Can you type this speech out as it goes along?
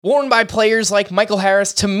Worn by players like Michael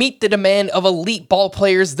Harris to meet the demand of elite ball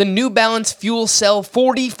players, the New Balance Fuel Cell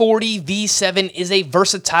 4040 V7 is a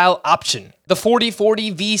versatile option. The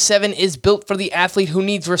 4040 V7 is built for the athlete who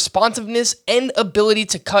needs responsiveness and ability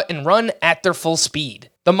to cut and run at their full speed.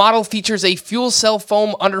 The model features a fuel cell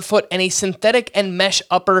foam underfoot and a synthetic and mesh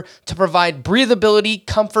upper to provide breathability,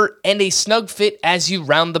 comfort, and a snug fit as you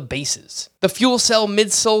round the bases. The fuel cell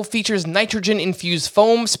midsole features nitrogen-infused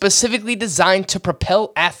foam specifically designed to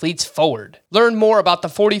propel athletes forward. Learn more about the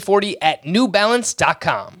 4040 at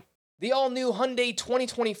newbalance.com. The all-new Hyundai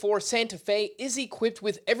 2024 Santa Fe is equipped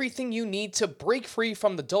with everything you need to break free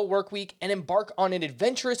from the dull work week and embark on an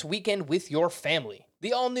adventurous weekend with your family.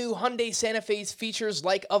 The all-new Hyundai Santa Fe's features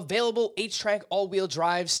like available H-Track all-wheel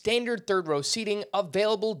drive, standard third-row seating,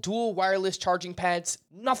 available dual wireless charging pads.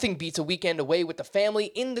 Nothing beats a weekend away with the family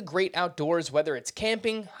in the great outdoors, whether it's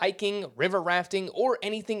camping, hiking, river rafting, or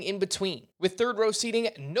anything in between. With third-row seating,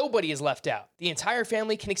 nobody is left out. The entire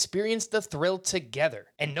family can experience the thrill together,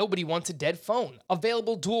 and nobody wants a dead phone.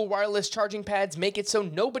 Available dual wireless charging pads make it so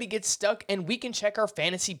nobody gets stuck, and we can check our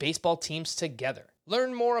fantasy baseball teams together.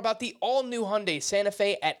 Learn more about the all-new Hyundai Santa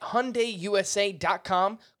Fe at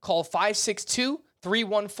HyundaiUSA.com. Call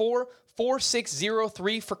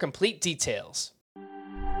 562-314-4603 for complete details.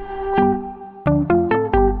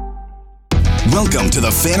 Welcome to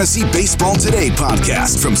the Fantasy Baseball Today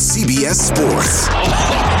podcast from CBS Sports.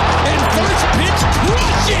 And first pitch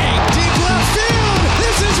crushing! Deep left field!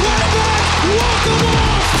 This is Waiver! Walk them off!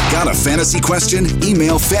 Got a fantasy question?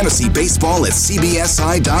 Email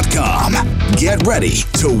fantasybaseball@cbsi.com. Get ready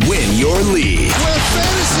to win your league. Where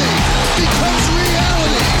fantasy becomes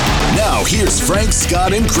reality. Now here's Frank,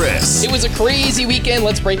 Scott, and Chris. It was a crazy weekend.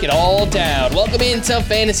 Let's break it all down. Welcome into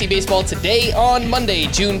Fantasy Baseball Today on Monday,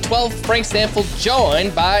 June 12th. Frank Stanfield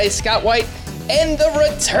joined by Scott White and the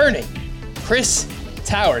returning Chris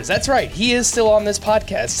Towers. That's right. He is still on this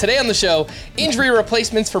podcast. Today on the show, injury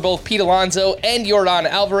replacements for both Pete Alonso and Yordan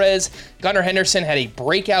Alvarez. Gunnar Henderson had a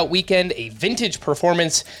breakout weekend, a vintage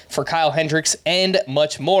performance for Kyle Hendricks, and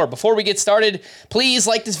much more. Before we get started, please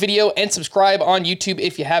like this video and subscribe on YouTube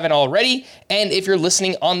if you haven't already. And if you're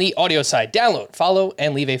listening on the audio side, download, follow,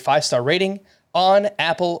 and leave a 5-star rating on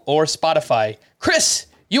Apple or Spotify. Chris,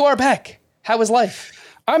 you are back. How was life?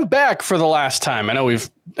 I'm back for the last time. I know we've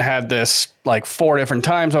had this like 4 different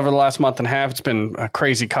times over the last month and a half. It's been a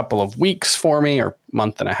crazy couple of weeks for me, or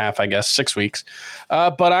month and a half, I guess, 6 weeks.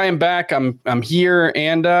 But I am back. I'm here.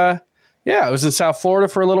 And I was in South Florida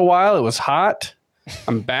for a little while. It was hot.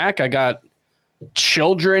 I'm back. I got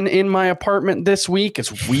children in my apartment this week.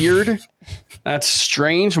 It's weird. That's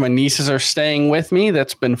strange. My nieces are staying with me.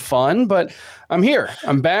 That's been fun, but I'm here.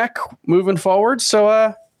 I'm back moving forward.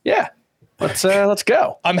 So, Let's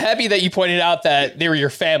go. I'm happy that you pointed out that they were your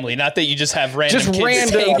family, not that you just have random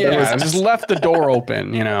kids. I just left the door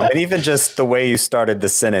open, you know. And even just the way you started the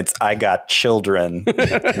sentence, I got children.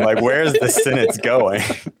 Like, where's the sentence going?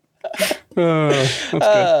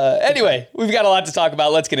 Anyway, we've got a lot to talk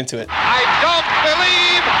about. Let's get into it. I don't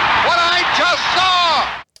believe what I just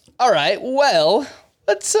saw! All right, well,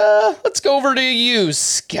 let's go over to you,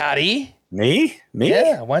 Scotty. Me?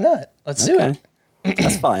 Yeah, why not? Let's do it.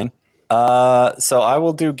 That's fine. So I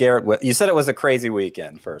will do Garrett. You said it was a crazy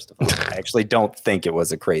weekend, first of all. I actually don't think it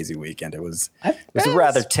was a crazy weekend. It was a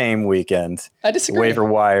rather tame weekend. I disagree. The waiver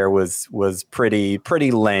wire was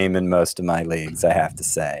pretty lame in most of my leagues, I have to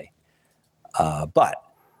say. But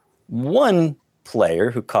one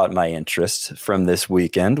player who caught my interest from this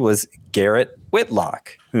weekend was Garrett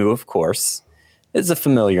Whitlock, who, of course, is a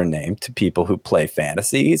familiar name to people who play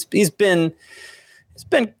fantasy. He's been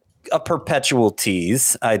a perpetual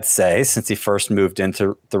tease, I'd say, since he first moved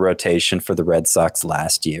into the rotation for the Red Sox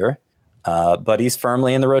last year. But he's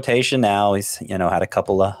firmly in the rotation now. He's, had a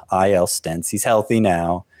couple of IL stints. He's healthy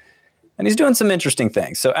now. And he's doing some interesting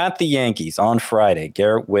things. So at the Yankees on Friday,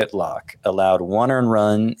 Garrett Whitlock allowed 1 earned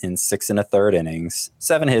run in 6 1/3 innings,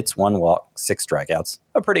 7 hits, 1 walk, 6 strikeouts.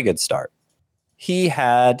 A pretty good start. He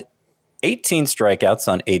had 18 strikeouts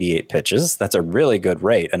on 88 pitches. That's a really good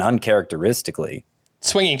rate, and uncharacteristically.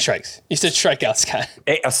 Swinging strikes. You said strikeouts, Scott.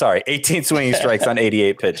 18 swinging strikes on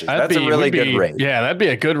 88 pitches. That's a really good rate. Yeah, that'd be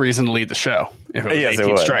a good reason to lead the show if it was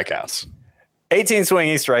 18 strikeouts. 18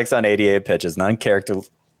 swinging strikes on 88 pitches, an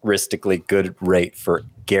uncharacteristically good rate for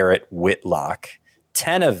Garrett Whitlock.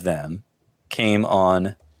 10 of them came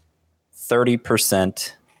on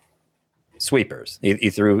 30% sweepers. He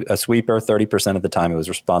threw a sweeper 30% of the time. He was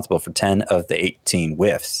responsible for 10 of the 18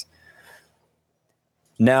 whiffs.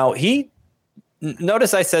 Now,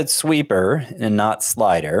 notice I said sweeper and not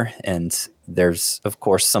slider, and There's, of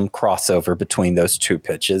course, some crossover between those two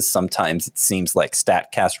pitches. Sometimes it seems like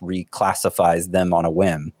StatCast reclassifies them on a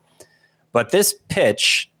whim. But this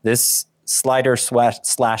pitch, this slider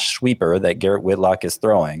slash sweeper that Garrett Whitlock is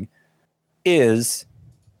throwing, is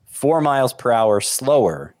 4 miles per hour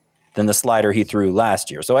slower than the slider he threw last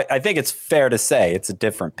year. So I think it's fair to say it's a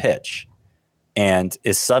different pitch, and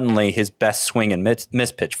is suddenly his best swing and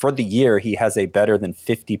miss pitch. For the year, he has a better than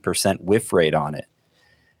 50% whiff rate on it.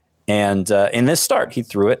 And in this start, he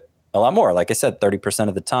threw it a lot more. Like I said, 30%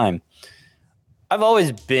 of the time. I've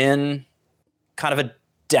always been kind of a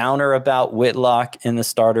downer about Whitlock in the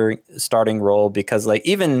starting role, because like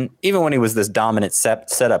even when he was this dominant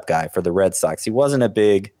setup guy for the Red Sox, he wasn't a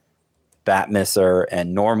big bat misser.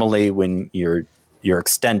 And normally when you're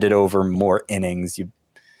extended over more innings, you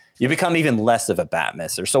become even less of a bat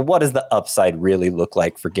misser. So what does the upside really look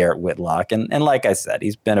like for Garrett Whitlock? And like I said,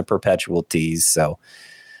 he's been a perpetual tease. So,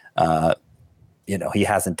 he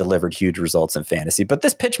hasn't delivered huge results in fantasy, but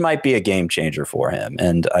this pitch might be a game changer for him.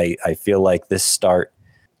 And I feel like this start,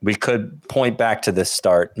 we could point back to this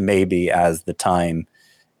start maybe as the time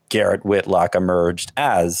Garrett Whitlock emerged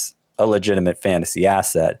as a legitimate fantasy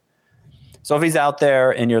asset. So if he's out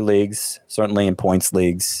there in your leagues, certainly in points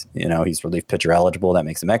leagues, he's relief pitcher eligible. That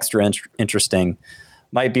makes him extra interesting.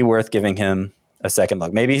 Might be worth giving him a second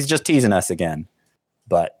look. Maybe he's just teasing us again,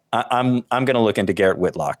 but I'm going to look into Garrett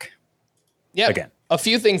Whitlock. Yeah. Again. A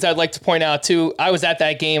few things I'd like to point out too. I was at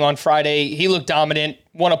that game on Friday. He looked dominant.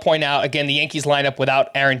 Want to point out again, the Yankees lineup without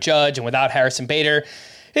Aaron Judge and without Harrison Bader,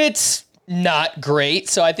 it's not great.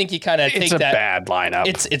 So I think you kind of take that. It's a bad lineup.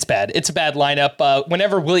 It's bad. It's a bad lineup.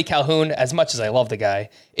 Whenever Willie Calhoun, as much as I love the guy,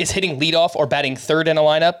 is hitting leadoff or batting third in a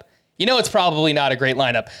lineup, it's probably not a great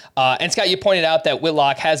lineup. And Scott, you pointed out that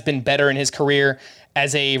Whitlock has been better in his career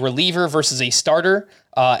as a reliever versus a starter.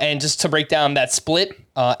 And just to break down that split,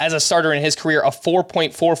 as a starter in his career, a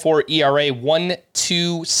 4.44 ERA,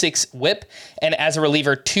 1.26 whip, and as a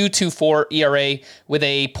reliever, 2.24 ERA with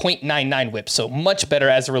a 0.99 whip. So much better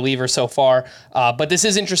as a reliever so far. But this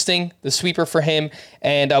is interesting, the sweeper for him,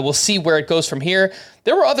 and we'll see where it goes from here.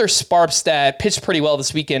 There were other Sparps that pitched pretty well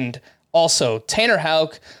this weekend also. Tanner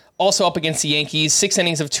Houck, also up against the Yankees, 6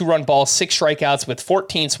 innings of 2-run balls, 6 strikeouts with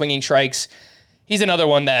 14 swinging strikes. He's another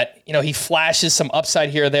one that, he flashes some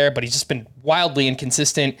upside here or there, but he's just been wildly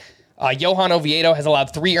inconsistent. Johan Oviedo has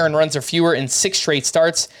allowed 3 earned runs or fewer in 6 straight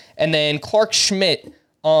starts. And then Clark Schmidt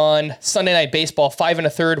on Sunday Night Baseball, 5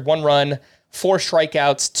 1/3, 1 run, 4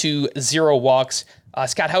 strikeouts to 0 walks.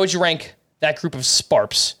 Scott, how would you rank that group of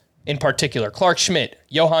Sparps in particular? Clark Schmidt,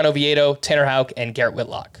 Johan Oviedo, Tanner Houck, and Garrett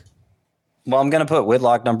Whitlock. Well, I'm going to put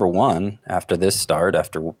Whitlock number 1 after this start,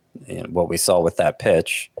 after what we saw with that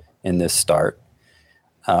pitch in this start.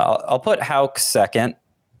 I'll put Houck second,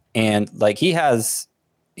 and like he has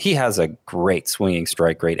a great swinging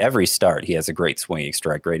strike rate. Every start he has a great swinging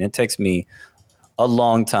strike rate. And it takes me a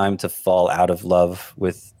long time to fall out of love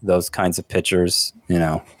with those kinds of pitchers.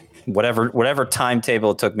 Whatever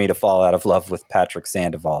timetable it took me to fall out of love with Patrick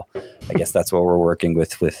Sandoval, I guess that's what we're working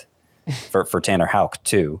with for Tanner Houck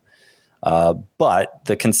too. But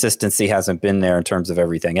the consistency hasn't been there in terms of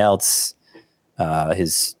everything else.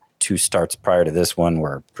 His 2 starts prior to this one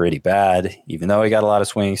were pretty bad, even though he got a lot of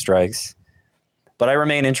swinging strikes. But I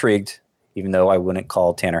remain intrigued, even though I wouldn't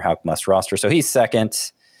call Tanner Houck must roster. So he's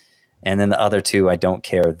second. And then the other 2 I don't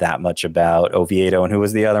care that much about. Oviedo, and who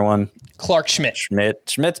was the other one? Clark Schmidt.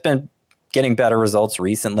 Schmidt's been getting better results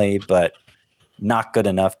recently, but not good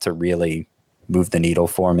enough to really move the needle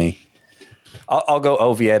for me. I'll go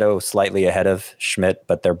Oviedo slightly ahead of Schmidt,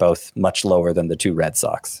 but they're both much lower than the 2 Red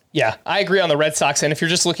Sox. Yeah, I agree on the Red Sox. And if you're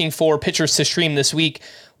just looking for pitchers to stream this week,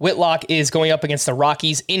 Whitlock is going up against the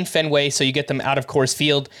Rockies in Fenway, so you get them out of Coors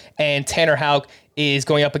Field. And Tanner Houck is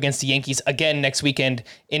going up against the Yankees again next weekend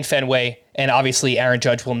in Fenway. And obviously, Aaron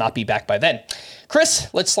Judge will not be back by then. Chris,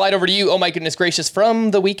 let's slide over to you. Oh my goodness gracious,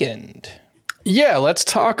 from the weekend. Yeah, let's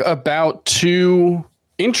talk about 2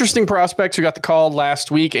 interesting prospects who got the call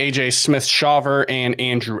last week, AJ Smith-Shawver and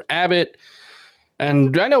Andrew Abbott.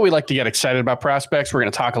 And I know we like to get excited about prospects. We're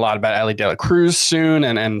going to talk a lot about Ellie De La Cruz soon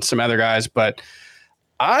and some other guys, but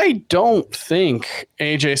I don't think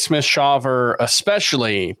AJ Smith-Shawver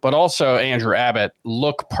especially, but also Andrew Abbott,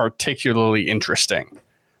 look particularly interesting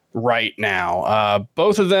right now.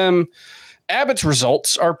 Both of them, Abbott's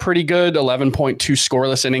results are pretty good, 11.2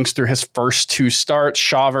 scoreless innings through his first 2 starts.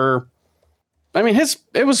 Shawver, I mean,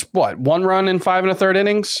 it was what, 1 run in 5 1/3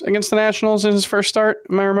 innings against the Nationals in his first start.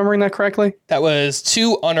 Am I remembering that correctly? That was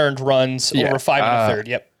 2 unearned runs over 5 1/3.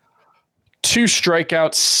 Yep. 2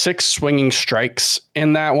 strikeouts, 6 swinging strikes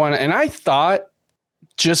in that one. And I thought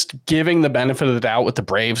just giving the benefit of the doubt with the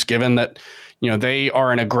Braves, given that, they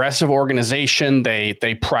are an aggressive organization. They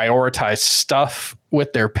prioritize stuff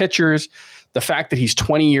with their pitchers. The fact that he's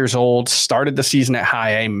 20 years old, started the season at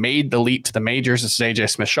high A, made the leap to the majors. This is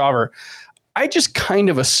AJ Smith-Shawver. I just kind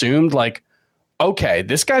of assumed okay,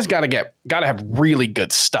 this guy's got to have really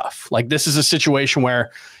good stuff. Like, this is a situation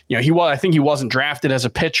where, I think he wasn't drafted as a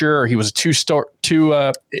pitcher, or he was a two-sport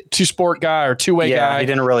guy or two-way guy. He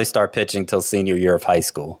didn't really start pitching till senior year of high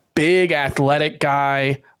school. Big athletic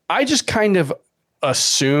guy. I just kind of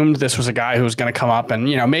assumed this was a guy who was going to come up and,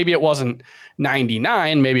 maybe it wasn't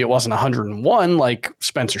 99, maybe it wasn't 101 like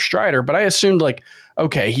Spencer Strider, but I assumed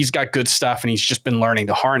okay, he's got good stuff and he's just been learning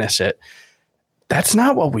to harness it. That's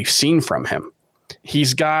not what we've seen from him.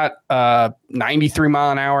 He's got 93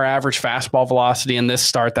 mile an hour average fastball velocity in this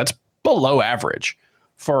start. That's below average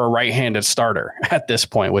for a right-handed starter at this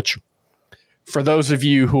point, which for those of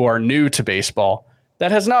you who are new to baseball,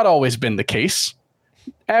 that has not always been the case.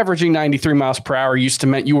 Averaging 93 miles per hour used to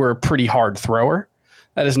mean you were a pretty hard thrower.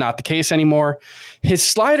 That is not the case anymore. His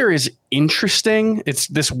slider is interesting. It's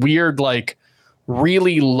this weird,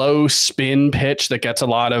 really low spin pitch that gets a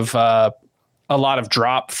lot of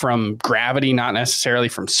drop from gravity, not necessarily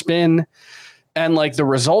from spin. And the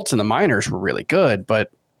results in the minors were really good,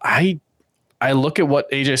 but I look at what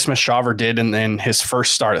AJ Smith-Shawver did in his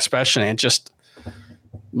first start, especially, and just,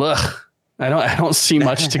 I don't see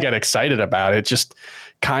much to get excited about. It just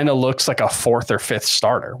kind of looks like a fourth or fifth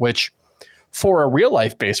starter, which for a real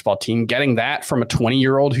life baseball team, getting that from a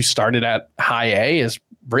 20-year-old who started at high A is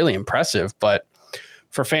really impressive. But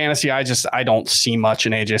for fantasy, I don't see much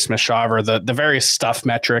in AJ Smith-Shawver. The various stuff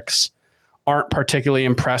metrics aren't particularly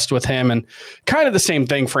impressed with him. And kind of the same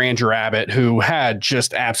thing for Andrew Abbott, who had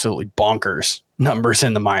just absolutely bonkers numbers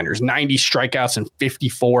in the minors, 90 strikeouts in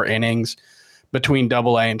 54 innings between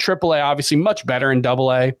AA and AAA. Obviously much better in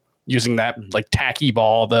AA, using that tacky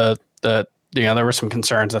ball. There were some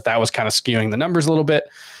concerns that was kind of skewing the numbers a little bit.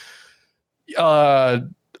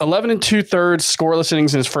 11 2/3 scoreless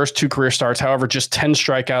innings in his first two career starts. However, just 10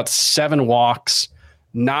 strikeouts, 7 walks,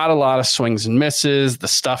 not a lot of swings and misses. The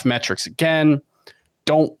stuff metrics, again,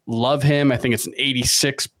 don't love him. I think it's an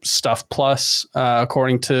 86 stuff plus,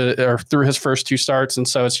 according to, or through his first 2 starts. And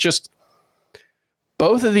so it's just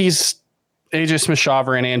both of these, AJ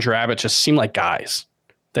Smith-Shawver and Andrew Abbott, just seem like guys.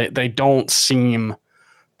 They don't seem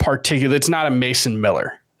particular. It's not a Mason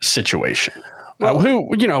Miller situation,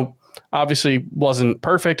 who, obviously wasn't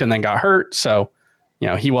perfect and then got hurt. So,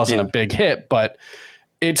 he wasn't a big hit, but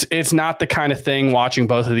it's not the kind of thing watching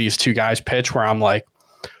both of these two guys pitch where I'm like,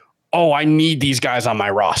 oh, I need these guys on my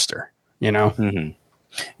roster, Mm-hmm.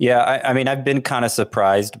 Yeah. I mean, I've been kind of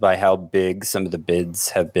surprised by how big some of the bids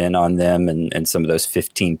have been on them and some of those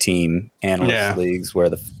 15 team analyst leagues where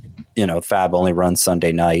Fab only runs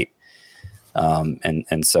Sunday night.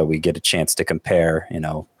 And so we get a chance to compare,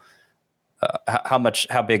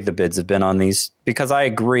 how big the bids have been on these, because I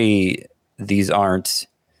agree these aren't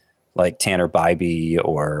like Tanner Bybee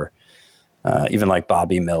or even like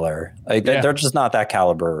Bobby Miller. They're just not that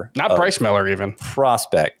caliber. Not Bryce Miller even.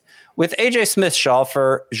 Prospect. With AJ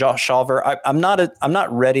Smith-Shawver, I'm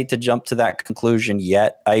not ready to jump to that conclusion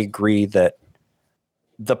yet. I agree that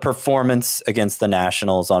the performance against the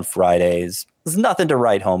Nationals on Fridays was nothing to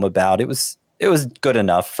write home about. It was good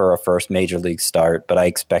enough for a first major league start, but I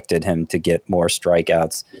expected him to get more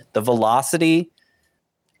strikeouts. The velocity,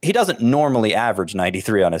 he doesn't normally average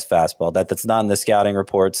 93 on his fastball. That's not in the scouting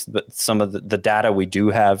reports, but some of the data we do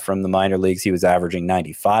have from the minor leagues, he was averaging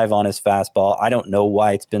 95 on his fastball. I don't know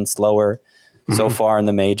why it's been slower so far in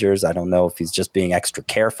the majors. I don't know if he's just being extra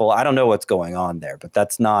careful. I don't know what's going on there, but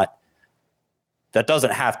that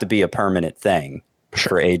doesn't have to be a permanent thing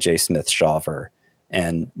for AJ Smith-Shawver.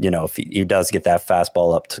 And, if he does get that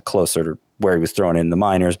fastball up to closer to where he was throwing in the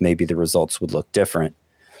minors, maybe the results would look different.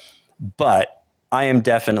 But I am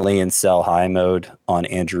definitely in sell high mode on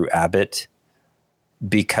Andrew Abbott,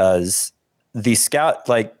 because the scout,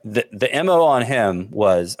 the MO on him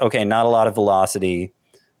was, okay, not a lot of velocity,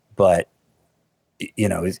 but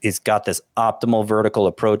he's got this optimal vertical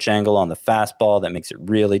approach angle on the fastball that makes it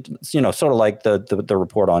really, sort of like the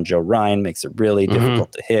report on Joe Ryan, makes it really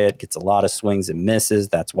difficult to hit, gets a lot of swings and misses.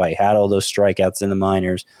 That's why he had all those strikeouts in the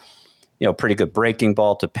minors. Pretty good breaking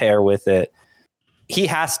ball to pair with it. He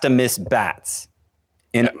has to miss bats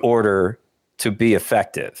in order to be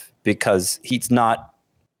effective, because he's not,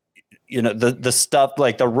 the stuff,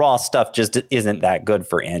 like the raw stuff just isn't that good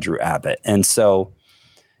for Andrew Abbott. And so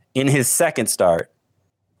in his second start,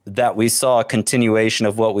 that we saw a continuation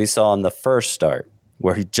of what we saw in the first start,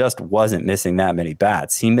 where he just wasn't missing that many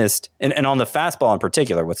bats. He missed, and on the fastball in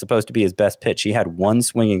particular, what's supposed to be his best pitch, he had one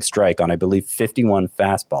swinging strike on, I believe, 51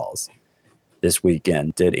 fastballs this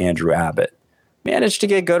weekend, did Andrew Abbott. Managed to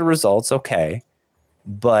get good results, okay.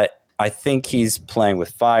 But I think he's playing with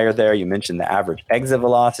fire there. You mentioned the average exit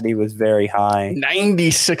velocity was very high.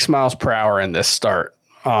 96 miles per hour in this start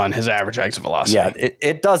on his average exit velocity. Yeah,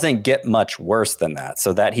 it doesn't get much worse than that.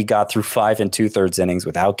 So that he got through 5 2/3 innings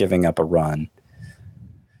without giving up a run.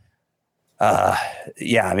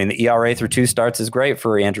 Yeah, I mean, the ERA through 2 starts is great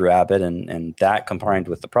for Andrew Abbott, and that combined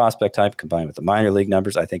with the prospect type, combined with the minor league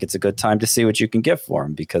numbers, I think it's a good time to see what you can get for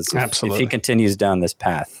him, because if he continues down this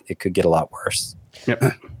path, it could get a lot worse. Yep.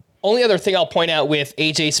 Only other thing I'll point out with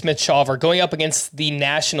AJ Smith-Shawver going up against the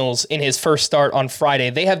Nationals in his first start on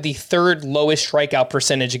Friday, they have the 3rd lowest strikeout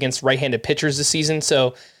percentage against right-handed pitchers this season,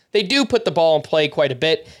 so they do put the ball in play quite a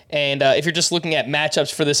bit. And if you're just looking at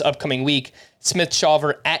matchups for this upcoming week,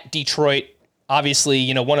 Smith-Shawver at Detroit,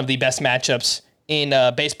 obviously, one of the best matchups in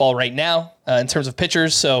baseball right now in terms of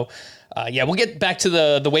pitchers. So, we'll get back to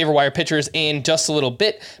the waiver wire pitchers in just a little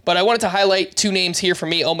bit. But I wanted to highlight 2 names here for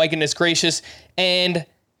me. Oh my goodness gracious. And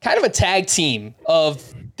kind of a tag team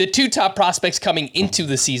of the 2 top prospects coming into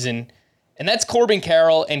the season. And that's Corbin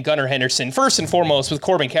Carroll and Gunnar Henderson. First and foremost with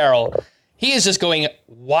Corbin Carroll, he is just going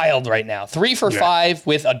wild right now. 3 for 5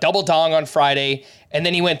 with a double dong on Friday. And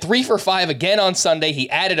then he went 3 for 5 again on Sunday. He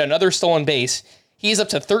added another stolen base. He is up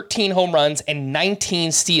to 13 home runs and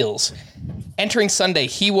 19 steals. Entering Sunday,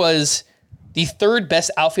 he was the 3rd best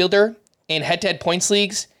outfielder in head-to-head points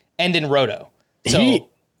leagues and in Roto. So,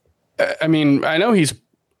 I know he's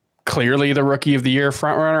clearly the rookie of the year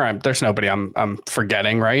front runner. There's nobody I'm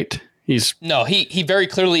forgetting, right? He very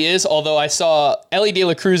clearly is, although I saw Ellie De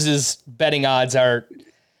La Cruz's betting odds are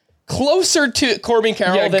closer to Corbin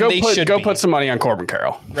Carroll than they should be. Go put some money on Corbin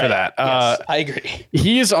Carroll for that. Yes, I agree.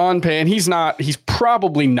 He's on pay, and he's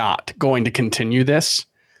probably not going to continue this,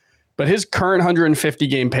 but his current 150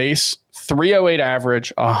 game pace, 308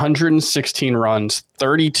 average, 116 runs,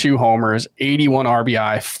 32 homers, 81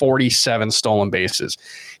 RBI, 47 stolen bases.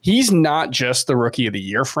 He's not just the rookie of the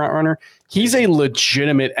year frontrunner. He's a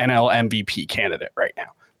legitimate NL MVP candidate right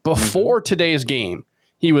now. Before today's game,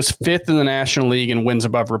 he was 5th in the National League in wins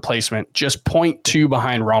above replacement, just 0.2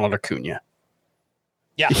 behind Ronald Acuna.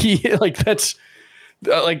 Yeah. He's a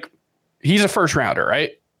first rounder,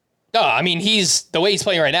 right? No, I mean, the way he's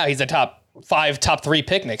playing right now, he's a top 5, top 3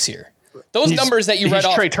 pick next year. Those numbers that you read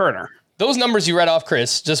off. Trey Turner. Those numbers you read off,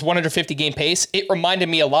 Chris, just 150 game pace, it reminded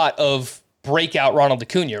me a lot of breakout Ronald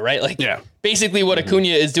Acuna, right? Basically what Acuna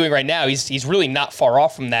is doing right now, he's really not far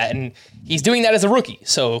off from that, and he's doing that as a rookie.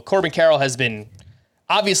 So Corbin Carroll has been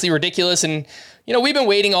obviously ridiculous, and we've been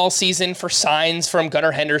waiting all season for signs from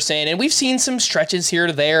Gunnar Henderson, and we've seen some stretches here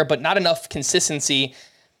to there, but not enough consistency.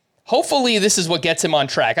 Hopefully this is what gets him on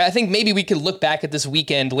track. I think maybe we could look back at this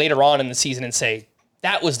weekend later on in the season and say,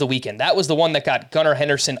 that was the weekend. That was the one that got Gunnar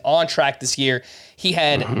Henderson on track this year. He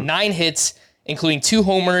had 9 hits, including 2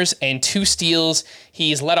 homers and 2 steals.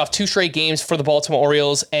 He's led off 2 straight games for the Baltimore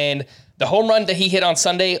Orioles, and the home run that he hit on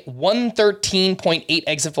Sunday, 113.8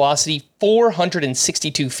 exit velocity,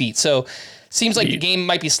 462 feet. So seems like the game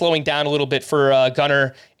might be slowing down a little bit for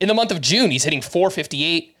Gunnar. In the month of June, he's hitting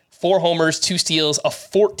 458, 4 homers, 2 steals, a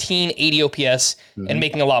 1480 OPS, and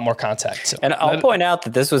making a lot more contact. So. And I'll point out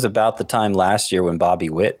that this was about the time last year when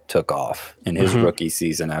Bobby Witt took off in his rookie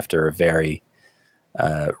season after a very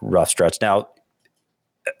rough stretch. Now,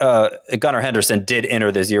 Gunnar Henderson did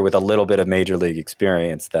enter this year with a little bit of major league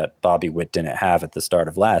experience that Bobby Witt didn't have at the start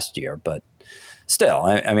of last year, but still,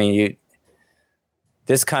 I mean,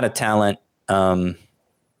 this kind of talent, and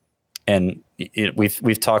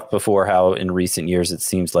we've talked before how in recent years it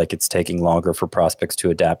seems like it's taking longer for prospects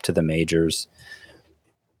to adapt to the majors.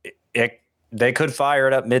 They could fire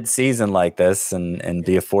it up mid-season like this and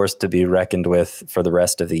be a force to be reckoned with for the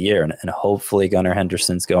rest of the year, and hopefully Gunnar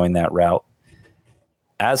Henderson's going that route.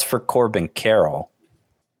 As for Corbin Carroll,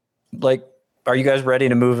 are you guys ready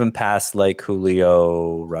to move him past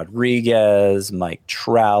Julio Rodriguez, Mike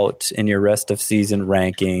Trout in your rest of season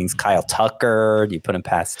rankings? Kyle Tucker, do you put him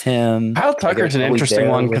past him? Kyle Tucker's an interesting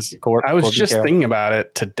one because I was just thinking about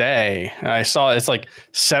it today. I saw it's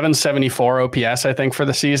 774 OPS, I think, for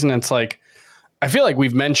the season. It's I feel like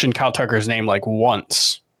we've mentioned Kyle Tucker's name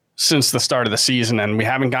once since the start of the season, and we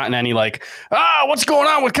haven't gotten any what's going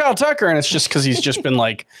on with Kyle Tucker? And it's just because he's just been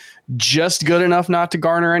just good enough not to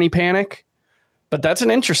garner any panic. But that's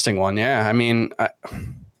an interesting one. Yeah. I mean,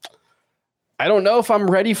 I don't know if I'm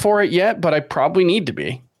ready for it yet, but I probably need to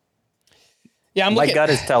be. Yeah. My gut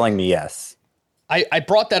is telling me yes. I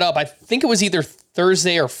brought that up. I think it was either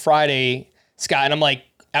Thursday or Friday. Scott. And I'm like,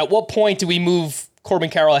 at what point do we move Corbin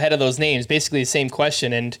Carroll ahead of those names? Basically the same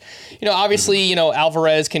question. And, obviously,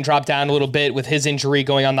 Alvarez can drop down a little bit with his injury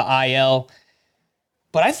going on the IL.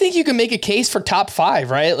 But I think you can make a case for top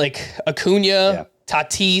 5, right? Like Acuna,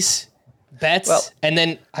 Tatis, Betts, and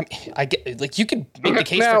then I get like you could make the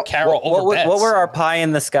case for Carroll over Betts. What were our pie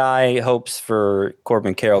in the sky hopes for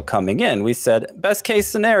Corbin Carroll coming in? We said best case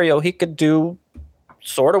scenario he could do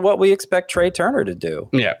sort of what we expect Trey Turner to do.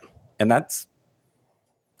 Yeah, and that's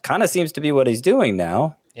kind of seems to be what he's doing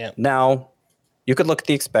now. Yeah. Now you could look at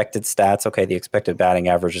the expected stats. Okay, the expected batting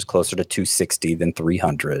average is closer to 260 than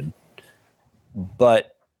 300,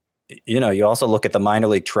 but you also look at the minor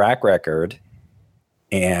league track record,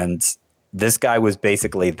 and this guy was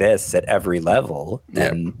basically this at every level.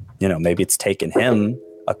 And, maybe it's taken him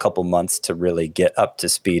a couple months to really get up to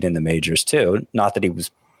speed in the majors too. Not that he was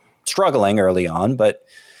struggling early on, but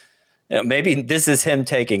maybe this is him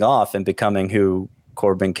taking off and becoming who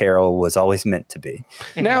Corbin Carroll was always meant to be.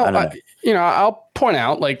 Now, I'll point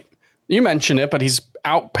out, like you mentioned it, but he's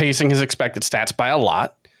outpacing his expected stats by a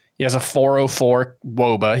lot. He has a 404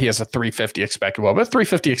 WOBA. He has a 350 expected WOBA.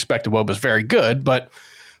 350 expected WOBA is very good, but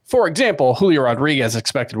for example, Julio Rodriguez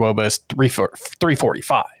expected WOBA is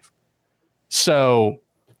 345. So,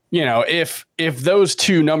 if those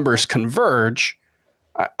two numbers converge,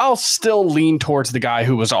 I'll still lean towards the guy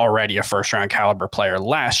who was already a first-round caliber player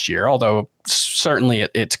last year, although certainly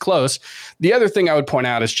it's close. The other thing I would point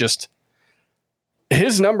out is just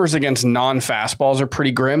his numbers against non-fastballs are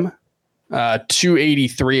pretty grim.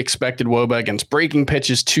 283 expected WOBA against breaking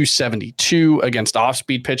pitches, 272 against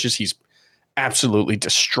off-speed pitches. He's absolutely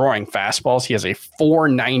destroying fastballs. He has a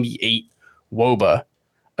 498 WOBA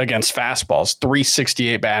against fastballs,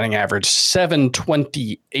 368 batting average,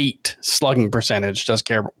 728 slugging percentage does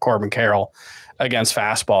Corbin Carroll against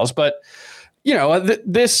fastballs. But,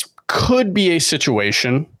 this could be a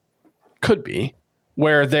situation,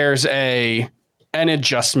 where there's an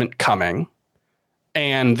adjustment coming,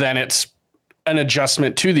 and then it's an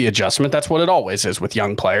adjustment to the adjustment. That's what it always is with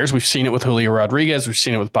young players. We've seen it with Julio Rodriguez. We've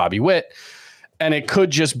seen it with Bobby Witt. And it could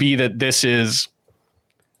just be that this is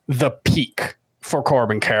the peak for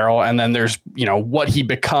Corbin Carroll. And then there's, what he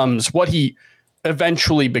becomes, what he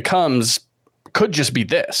eventually becomes could just be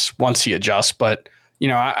this once he adjusts. But,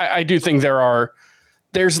 I do think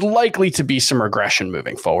there's likely to be some regression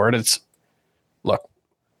moving forward.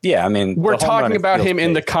 We're talking about him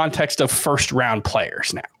in the context of first round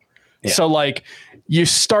players now. Yeah. So you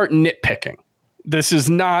start nitpicking. This is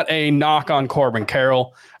not a knock on Corbin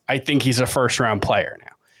Carroll. I think he's a first round player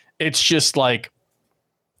now. It's just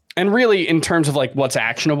and really in terms of what's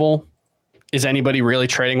actionable, is anybody really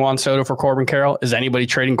trading Juan Soto for Corbin Carroll? Is anybody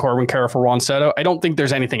trading Corbin Carroll for Juan Soto? I don't think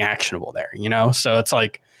there's anything actionable there, So it's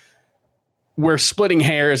we're splitting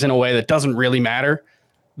hairs in a way that doesn't really matter.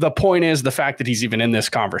 The point is the fact that he's even in this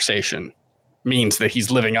conversation means that he's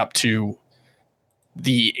living up to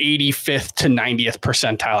the 85th to 90th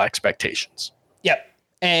percentile expectations. Yep.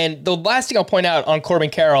 And the last thing I'll point out on Corbin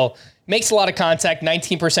Carroll, makes a lot of contact,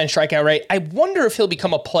 19% strikeout rate. I wonder if he'll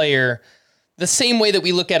become a player the same way that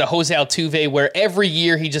we look at a Jose Altuve, where every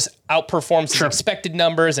year he just outperforms his expected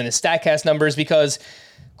numbers and his StatCast numbers, because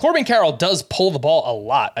Corbin Carroll does pull the ball a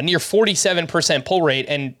lot, a near 47% pull rate.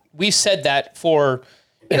 And we've said that for,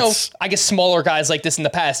 I guess smaller guys like this in the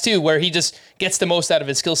past too, where he just gets the most out of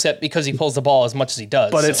his skill set because he pulls the ball as much as he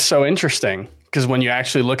does. But it's so interesting because when you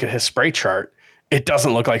actually look at his spray chart, it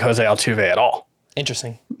doesn't look like Jose Altuve at all.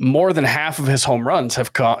 Interesting. More than half of his home runs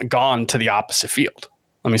have gone to the opposite field.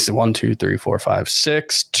 Let me see. 1, 2, 3, 4, 5,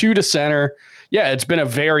 6, 2 to center. Yeah, it's been a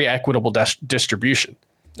very equitable distribution.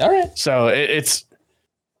 All right. So it's,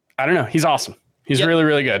 I don't know. He's awesome. He's really,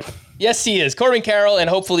 really good. Yes, he is. Corbin Carroll and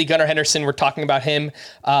hopefully Gunnar Henderson. We're talking about him.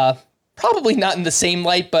 Probably not in the same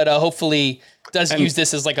light, but hopefully does use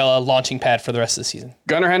this as a launching pad for the rest of the season.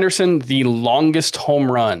 Gunnar Henderson, the longest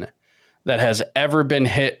home run that has ever been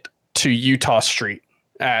hit to Utah Street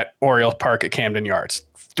at Orioles Park at Camden Yards,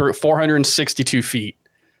 through 462 feet.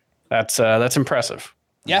 That's impressive.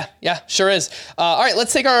 Yeah, sure is. All right,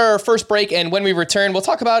 let's take our first break, and when we return, we'll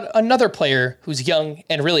talk about another player who's young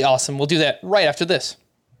and really awesome. We'll do that right after this.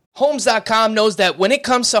 Homes.com knows that when it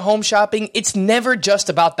comes to home shopping, it's never just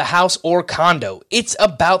about the house or condo. It's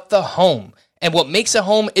about the home. And what makes a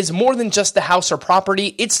home is more than just the house or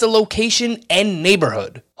property, it's the location and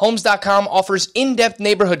neighborhood. Homes.com offers in-depth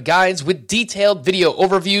neighborhood guides with detailed video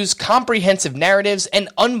overviews, comprehensive narratives, and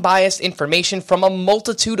unbiased information from a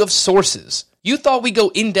multitude of sources. You thought we'd go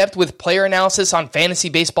in-depth with player analysis on fantasy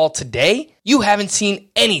baseball today? You haven't seen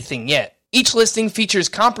anything yet. Each listing features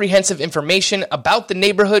comprehensive information about the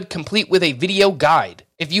neighborhood, complete with a video guide.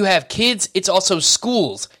 If you have kids, it's also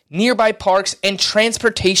schools, nearby parks, and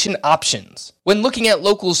transportation options. When looking at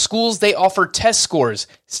local schools, they offer test scores,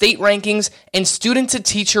 state rankings, and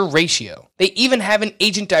student-to-teacher ratio. They even have an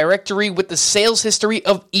agent directory with the sales history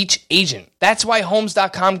of each agent. That's why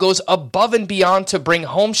Homes.com goes above and beyond to bring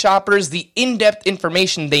home shoppers the in-depth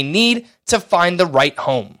information they need to find the right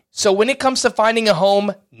home. So when it comes to finding a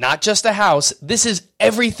home, not just a house, this is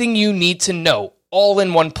everything you need to know, all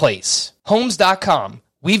in one place. Homes.com.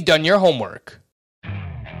 We've done your homework.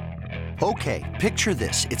 Okay, picture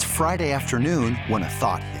this. It's Friday afternoon when a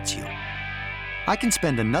thought hits you. I can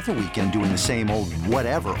spend another weekend doing the same old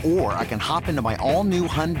whatever, or I can hop into my all-new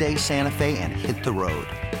Hyundai Santa Fe and hit the road.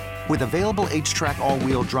 With available H-Track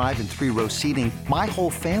all-wheel drive and 3-row seating, my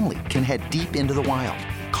whole family can head deep into the wild.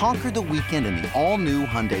 Conquer the weekend in the all-new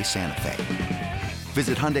Hyundai Santa Fe.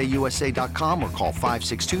 Visit HyundaiUSA.com or call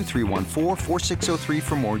 562-314-4603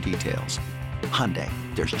 for more details. Hyundai,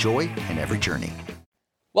 there's joy in every journey.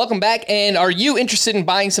 Welcome back, and are you interested in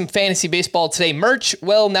buying some Fantasy Baseball Today merch?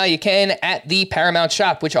 Well, now you can at the Paramount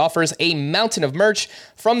Shop, which offers a mountain of merch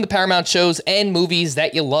from the Paramount shows and movies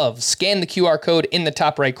that you love. Scan the QR code in the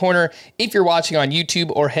top right corner if you're watching on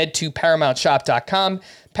YouTube, or head to ParamountShop.com.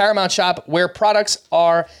 Paramount Shop, where products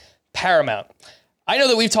are paramount. I know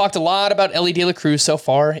that we've talked a lot about Elly De La Cruz so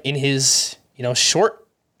far in his, short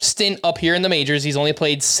stint up here in the majors. He's only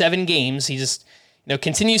played 7 games. He just,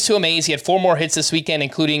 continues to amaze. He had 4 more hits this weekend,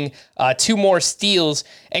 including 2 more steals.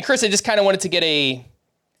 And Chris, I just kind of wanted to get a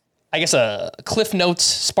Cliff Notes,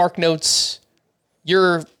 Spark Notes,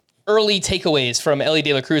 your early takeaways from Elly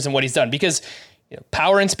De La Cruz and what he's done, because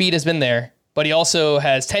power and speed has been there, but he also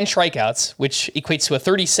has 10 strikeouts, which equates to a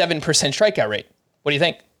 37% strikeout rate. What do you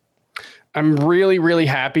think? I'm really, really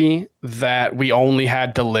happy that we only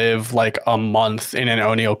had to live like a month in an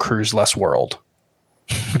Oneil Cruz-less world.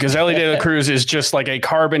 Because Elly De La Cruz is just like a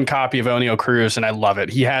carbon copy of Oneil Cruz, and I love it.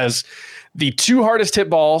 He has the 2 hardest hit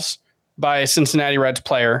balls by a Cincinnati Reds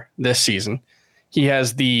player this season. He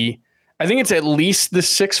has I think it's at least the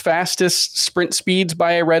 6 fastest sprint speeds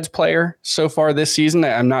by a Reds player so far this season.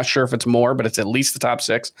 I'm not sure if it's more, but it's at least the top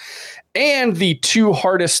 6. And the 2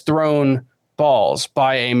 hardest thrown balls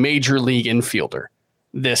by a major league infielder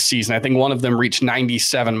this season. I think one of them reached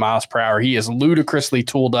 97 miles per hour. He is ludicrously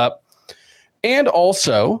tooled up. And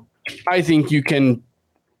also, I think you can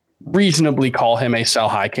reasonably call him a sell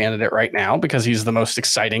high candidate right now, because he's the most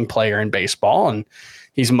exciting player in baseball and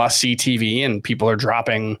he's must see TV, and people are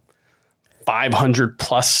dropping $500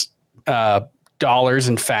 plus dollars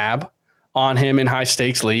in fab on him in high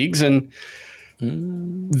stakes leagues. And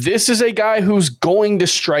this is a guy who's going to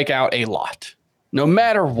strike out a lot. No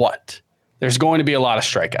matter what, there's going to be a lot of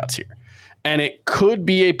strikeouts here. And it could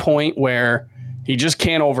be a point where he just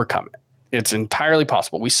can't overcome it. It's entirely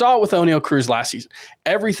possible. We saw it with Oneil Cruz last season.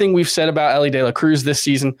 Everything we've said about Elly De La Cruz this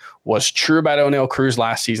season was true about Oneil Cruz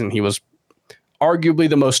last season. He was arguably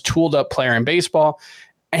the most tooled up player in baseball,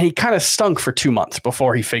 and he kind of stunk for 2 months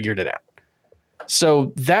before he figured it out.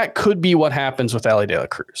 So that could be what happens with Elly De La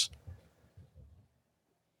Cruz.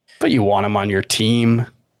 But you want him on your team.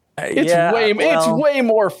 It's way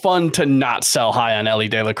more fun to not sell high on Elly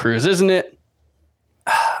De La Cruz, isn't it?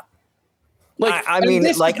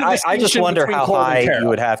 I just wonder how high you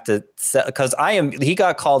would have to sell, because he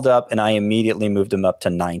got called up and I immediately moved him up to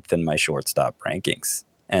 9th in my shortstop rankings.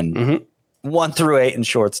 And 1 through 8 in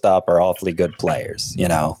shortstop are awfully good players.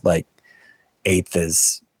 8th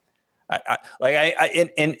is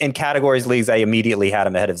in categories leagues, I immediately had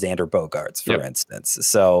him ahead of Xander Bogaerts, for instance.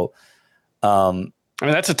 So,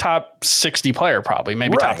 that's a top 60 player, probably,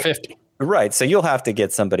 maybe top 50. Right. So you'll have to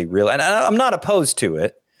get somebody real, and I'm not opposed to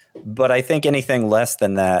it, but I think anything less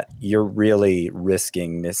than that, you're really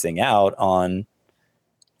risking missing out on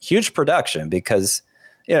huge production, because,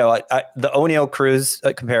 the Oneil Cruz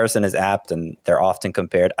comparison is apt and they're often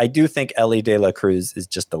compared. I do think Elly De La Cruz is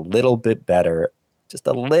just a little bit better. Just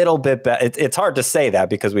a little bit better. It's hard to say that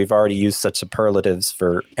because we've already used such superlatives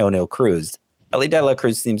for Oneil Cruz. Elly De La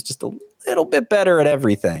Cruz seems just a little bit better at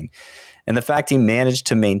everything. And the fact he managed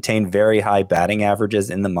to maintain very high batting averages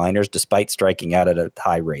in the minors, despite striking out at a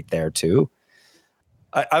high rate there too.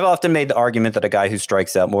 I've often made the argument that a guy who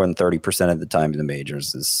strikes out more than 30% of the time in the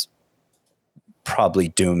majors is probably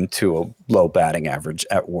doomed to a low batting average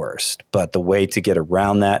at worst. But the way to get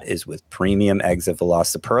around that is with premium exit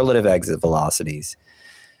velocity, superlative exit velocities.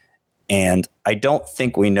 And I don't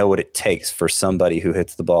think we know what it takes for somebody who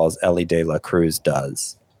hits the ball as Elly De La Cruz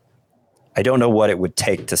does. I don't know what it would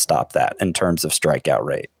take to stop that in terms of strikeout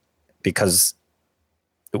rate, because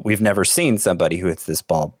we've never seen somebody who hits this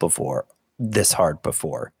ball before, this hard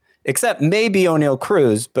before, except maybe Oneil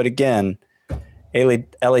Cruz. But again, Ellie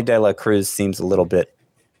De La Cruz seems a little bit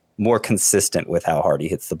more consistent with how hard he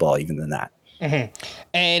hits the ball even than that. Mm-hmm.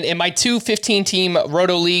 And in my 2 15-team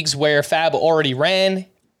roto leagues where Fab already ran,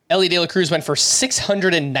 Ellie De La Cruz went for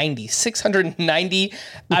 690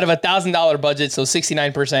 out of $1,000 budget, so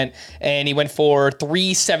 69%. And he went for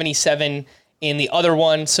 377 in the other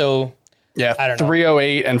one. So yeah, I don't know.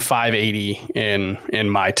 308 and 580 in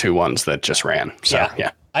my 2 ones that just ran. So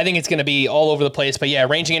yeah. I think it's going to be all over the place, but yeah,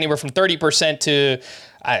 ranging anywhere from 30% to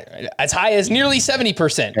as high as nearly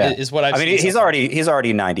 70% is what I've seen. I mean, he's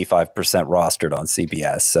already 95% rostered on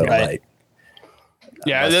CBS. So right.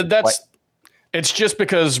 It's just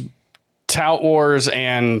because Tout Wars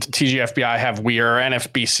and TGFBI have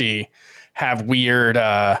NFBC have weird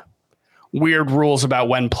rules about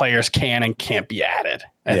when players can and can't be added.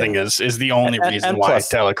 I think is the only reason why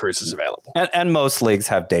De La Cruz is available. And most leagues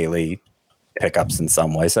have daily pickups in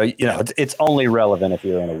some way. So, it's only relevant if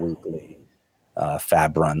you're in a weekly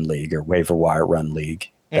Fab run league or waiver wire run league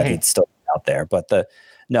that he'd still be out there. But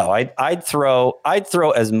I'd throw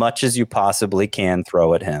as much as you possibly can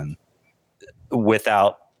throw at him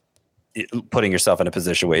without putting yourself in a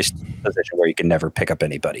position where you can never pick up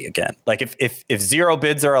anybody again. Like if 0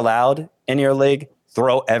 bids are allowed in your league,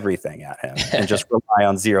 throw everything at him and just rely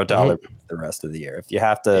on $0 the rest of the year. If you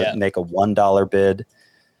have to make a $1 bid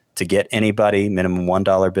to get anybody, minimum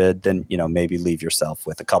 $1 bid, then maybe leave yourself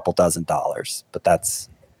with a couple $dozen. But that's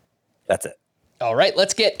it. All right,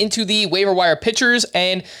 let's get into the waiver wire pitchers.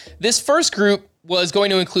 And this first group was going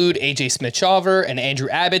to include AJ Smith-Shawver and Andrew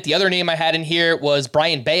Abbott. The other name I had in here was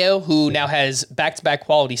Brian Bayo, who now has back-to-back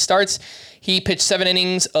quality starts. He pitched 7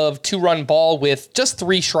 innings of 2-run ball with just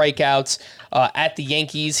 3 strikeouts at the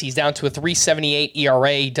Yankees. He's down to a 3.78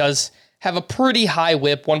 ERA. He does have a pretty high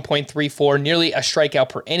whip, 1.34, nearly a strikeout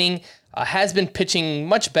per inning. Has been pitching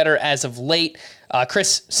much better as of late.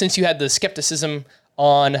 Chris, since you had the skepticism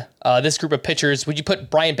on this group of pitchers, would you put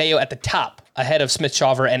Brian Bayo at the top ahead of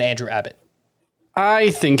Smith-Shawver and Andrew Abbott?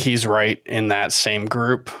 I think he's right in that same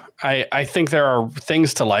group. I think there are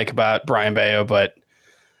things to like about Brian Bayo, but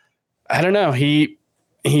I don't know. He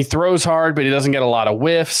throws hard, but he doesn't get a lot of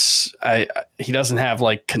whiffs. He doesn't have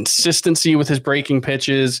like consistency with his breaking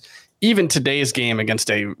pitches. Even today's game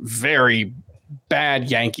against a very bad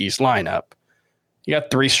Yankees lineup, he got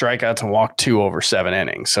 3 strikeouts and walked 2 over 7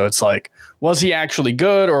 innings. So it's like, was he actually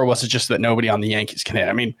good, or was it just that nobody on the Yankees can hit?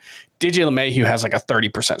 I mean, DJ LeMahieu has like a 30%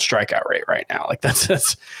 strikeout rate right now. Like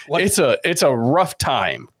it's a rough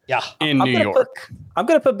time. In New York. I'm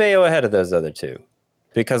going to put Bayo ahead of those other 2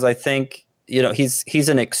 because I think he's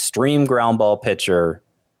an extreme ground ball pitcher,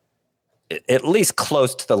 at least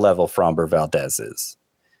close to the level Framber Valdez is.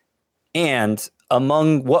 And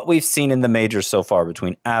among what we've seen in the majors so far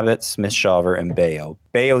between Abbott, Smith-Shawver, and Bayo,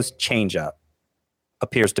 Bayo's changeup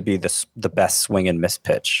appears to be the best swing and miss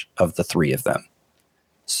pitch of the 3 of them.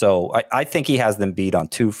 So I think he has them beat on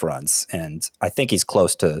 2 fronts, and I think he's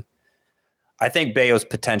close to. I think Bayo's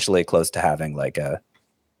potentially close to having like a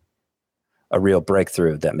real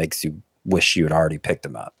breakthrough that makes you wish you had already picked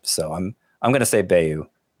him up. So I'm going to say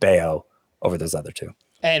Bayo over those other 2.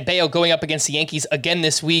 And Bayo going up against the Yankees again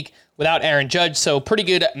this week without Aaron Judge, so pretty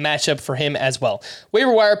good matchup for him as well.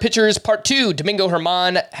 Waiver wire pitchers part 2. Domingo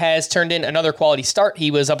Germán has turned in another quality start.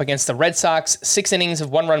 He was up against the Red Sox, 6 innings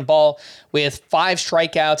of 1-run ball with 5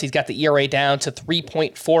 strikeouts. He's got the ERA down to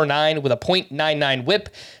 3.49 with a .99 whip.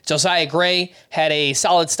 Josiah Gray had a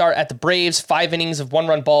solid start at the Braves, 5 innings of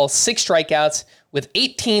 1-run ball, 6 strikeouts with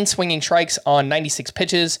 18 swinging strikes on 96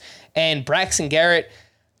 pitches. And Braxton Garrett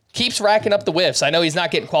keeps racking up the whiffs. I know he's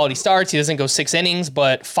not getting quality starts. He doesn't go 6 innings,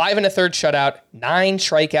 but 5 1/3 shutout, 9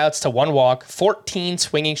 strikeouts to 1 walk, 14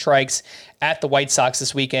 swinging strikes at the White Sox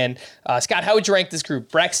this weekend. Scott, how would you rank this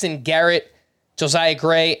group? Braxton Garrett, Josiah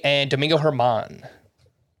Gray, and Domingo Germán.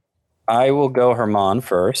 I will go Germán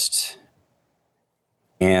first,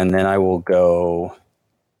 and then I will go.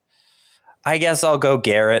 I guess I'll go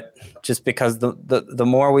Garrett, just because the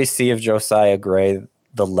more we see of Josiah Gray,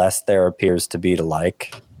 the less there appears to be to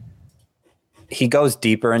like. He goes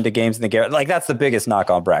deeper into games than Garrett. Like, that's the biggest knock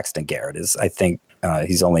on Braxton Garrett is I think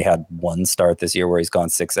he's only had 1 start this year where he's gone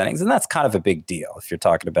 6 innings. And that's kind of a big deal if you're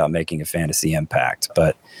talking about making a fantasy impact.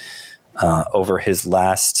 But over his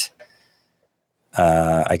last,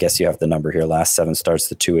 I guess you have the number here, last 7 starts,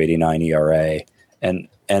 the 2.89 ERA.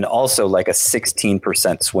 And also like a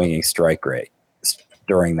 16% swinging strike rate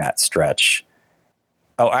during that stretch.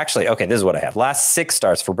 Oh, actually, okay, this is what I have. Last 6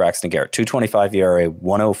 starts for Braxton Garrett, 2.25 ERA,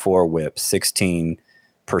 104 whip, 16%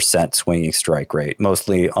 swinging strike rate,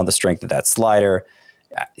 mostly on the strength of that slider.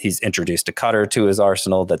 He's introduced a cutter to his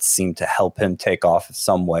arsenal that seemed to help him take off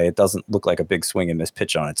some way. It doesn't look like a big swing and miss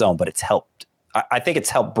pitch on its own, but it's helped I think it's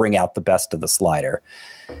helped bring out the best of the slider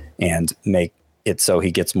and make it so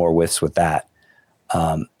he gets more whiffs with that.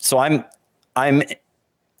 So I'm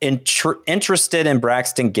interested in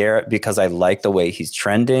Braxton Garrett because I like the way he's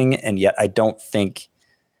trending, and yet I don't think,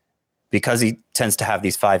 because he tends to have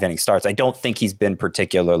these 5-inning starts, I don't think he's been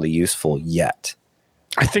particularly useful yet.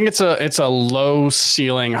 I think it's a low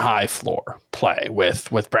ceiling, high floor play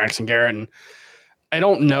with Braxton Garrett. And I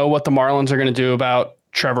don't know what the Marlins are going to do about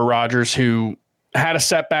Trevor Rogers, who had a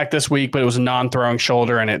setback this week, but it was a non-throwing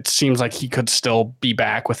shoulder, and it seems like he could still be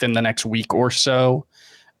back within the next week or so.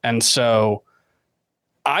 And so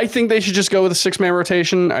I think they should just go with a 6-man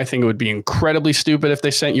rotation. I think it would be incredibly stupid if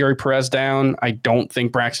they sent Yuri Perez down. I don't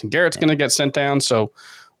think Braxton Garrett's going to get sent down, so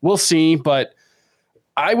we'll see. But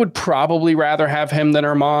I would probably rather have him than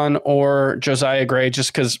Herman or Josiah Gray,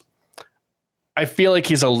 just because I feel like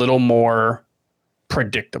he's a little more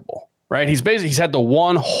predictable, right? He's had the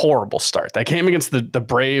one horrible start that came against the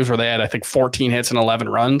Braves, where they had, I think, 14 hits and 11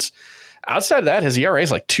 runs. Outside of that, his ERA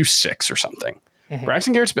is like 2.6 or something.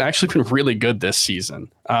 Braxton Garrett's actually been really good this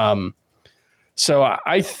season. So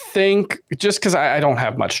I think, just because I don't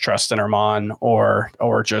have much trust in Herman or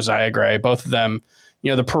Josiah Gray, both of them,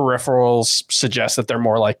 the peripherals suggest that they're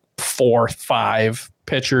more like 4-5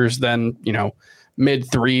 pitchers than, mid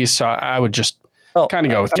 3s. So I would just kind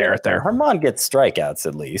of go with Garrett there. Herman gets strikeouts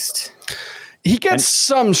at least. He gets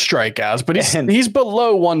some strikeouts, but he's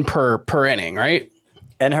below 1 per inning, right?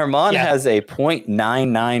 And Herman has a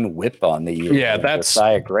 .99 whip on the year. Yeah, that's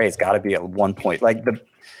Josiah Gray's got to be at 1 point. Like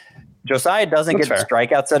Josiah doesn't get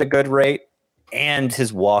strikeouts at a good rate, and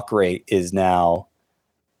his walk rate is now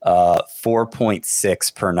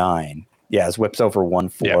 4.6 per 9. Yeah, his whip's over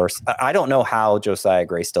 1.4. Yep. I don't know how Josiah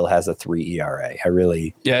Gray still has a 3 ERA.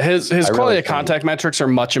 His quality of contact metrics are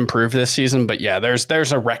much improved this season, but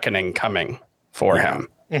there's a reckoning coming for him.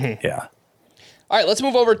 Mm-hmm. Yeah. All right, let's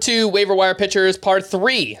move over to waiver wire pitchers, part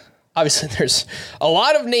 3. Obviously, there's a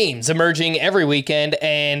lot of names emerging every weekend,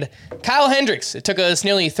 and Kyle Hendricks, it took us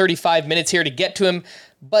nearly 35 minutes here to get to him,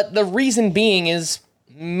 but the reason being is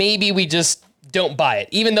maybe we just don't buy it.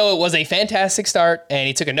 Even though it was a fantastic start, and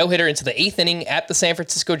he took a no-hitter into the 8th inning at the San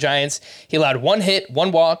Francisco Giants, he allowed 1 hit,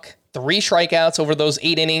 1 walk, 3 strikeouts over those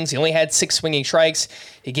 8 innings. He only had 6 swinging strikes.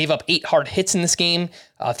 He gave up 8 hard hits in this game.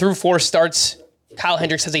 Through 4 starts, Kyle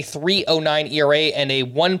Hendricks has a 3.09 ERA and a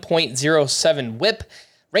 1.07 whip.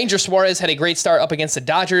 Ranger Suarez had a great start up against the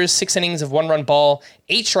Dodgers, 6 innings of 1-run ball,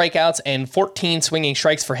 8 strikeouts, and 14 swinging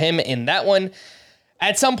strikes for him in that one.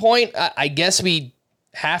 At some point, I guess we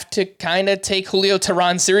have to kind of take Julio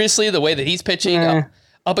Teheran seriously, the way that he's pitching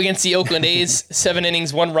up against the Oakland A's. 7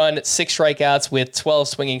 innings, 1 run, 6 strikeouts with 12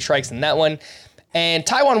 swinging strikes in that one. And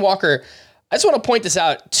Taijuan Walker, I just want to point this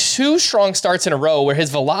out. 2 strong starts in a row where his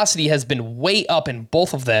velocity has been way up in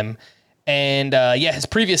both of them. And his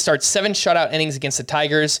previous start, 7 shutout innings against the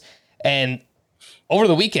Tigers. And over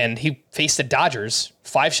the weekend, he faced the Dodgers,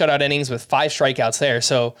 5 shutout innings with 5 strikeouts there.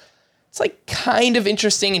 So it's like kind of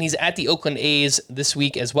interesting. And he's at the Oakland A's this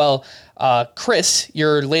week as well. Chris,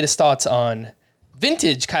 your latest thoughts on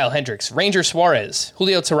vintage Kyle Hendricks, Ranger Suarez,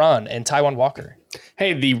 Julio Teheran, and Taijuan Walker?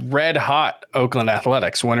 Hey, the red hot Oakland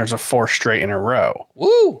Athletics, winners of 4 straight in a row.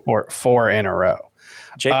 Woo! Or 4 in a row.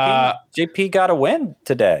 JP got a win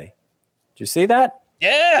today. Did you see that?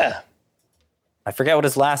 Yeah. I forget what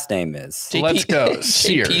his last name is. Let's go.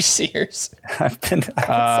 Sears. JP Sears. I've been so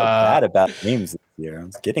bad about names this year.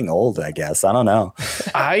 I'm getting old, I guess. I don't know.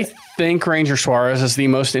 I think Ranger Suarez is the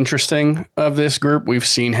most interesting of this group. We've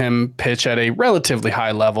seen him pitch at a relatively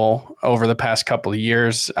high level over the past couple of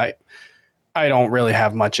years. I don't really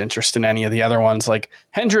have much interest in any of the other ones. Like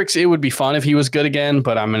Hendricks, it would be fun if he was good again,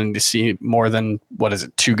 but I'm going to see more than,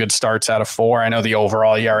 2 good starts out of 4. I know the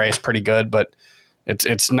overall ERA is pretty good, but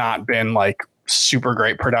it's not been like super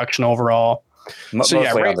great production overall. Mostly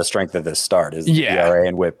on the strength of this start is ERA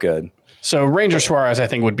and whip good. So Ranger Suarez, I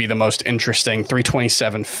think, would be the most interesting.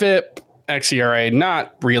 3.27 FIP, xERA,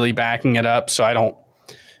 not really backing it up. So I don't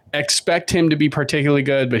expect him to be particularly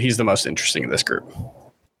good, but he's the most interesting of this group.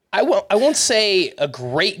 I won't say a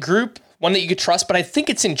great group, one that you could trust, but I think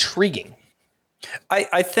it's intriguing.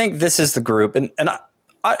 I think this is the group, and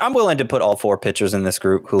I'm willing to put all 4 pitchers in this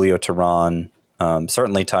group. Julio Teheran,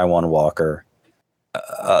 certainly Taijuan Walker.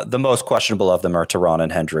 The most questionable of them are Teheran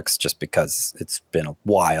and Hendricks, just because it's been a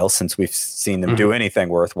while since we've seen them do anything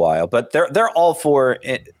worthwhile. But they're all 4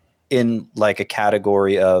 in like a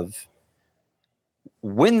category of,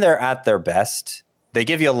 when they're at their best, they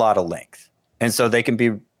give you a lot of length, and so they can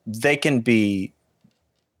be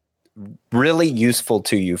really useful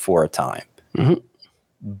to you for a time.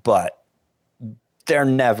 But they're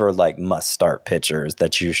never like must start pitchers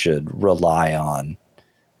that you should rely on.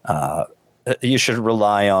 You should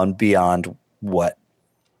rely on beyond what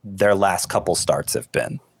their last couple starts have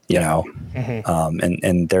been, you know,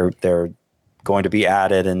 and they're going to be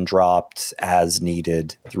added and dropped as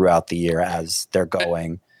needed throughout the year as they're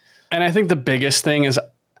going. And I think the biggest thing is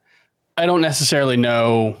I don't necessarily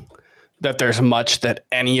know that there's much that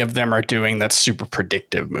any of them are doing that's super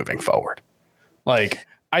predictive moving forward. Like,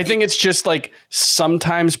 I think it's just like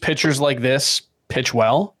sometimes pitchers like this pitch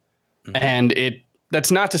well, and that's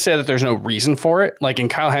not to say that there's no reason for it. Like in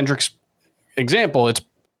Kyle Hendricks' example,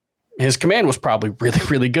 his command was probably really,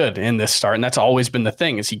 really good in this start. And that's always been the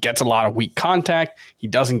thing is he gets a lot of weak contact. He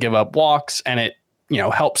doesn't give up walks, and it,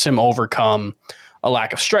 helps him overcome a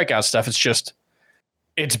lack of strikeout stuff. It's just,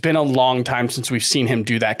 it's been a long time since we've seen him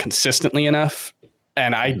do that consistently enough.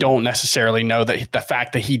 And I don't necessarily know that the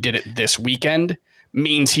fact that he did it this weekend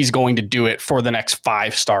means he's going to do it for the next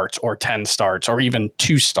 5 starts or 10 starts or even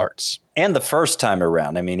 2 starts. And the first time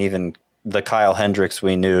around, I mean, even the Kyle Hendricks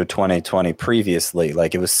we knew 2020 previously,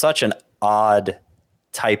 like it was such an odd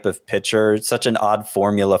type of pitcher, such an odd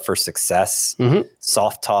formula for success.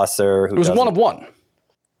 Soft tosser. It was one of one.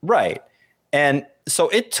 Right. And so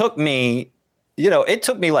it took me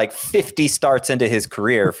like 50 starts into his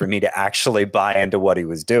career for me to actually buy into what he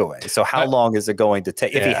was doing. So how long is it going to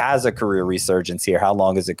take? If he has a career resurgence here, how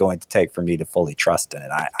long is it going to take for me to fully trust in it?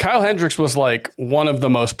 Kyle Hendricks was like one of the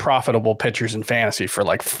most profitable pitchers in fantasy for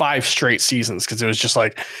like 5 straight seasons because it was just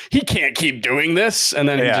like, he can't keep doing this. And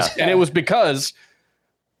then and it was because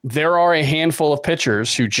there are a handful of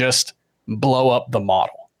pitchers who just blow up the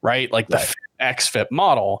model, right? Like the XFIP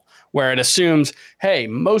model, where it assumes, hey,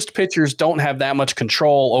 most pitchers don't have that much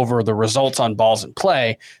control over the results on balls in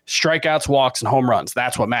play. Strikeouts, walks, and home runs,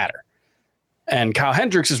 that's what matter. And Kyle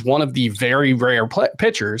Hendricks is one of the very rare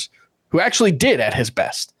pitchers who actually did at his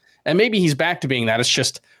best. And maybe he's back to being that. It's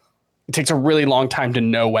just, it takes a really long time to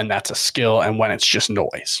know when that's a skill and when it's just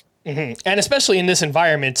noise. And especially in this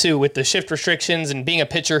environment, too, with the shift restrictions and being a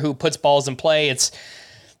pitcher who puts balls in play,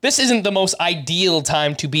 this isn't the most ideal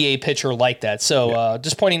time to be a pitcher like that. So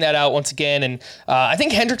just pointing that out once again. And I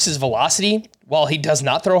think Hendricks' velocity, while he does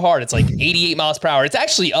not throw hard, it's like 88 miles per hour. It's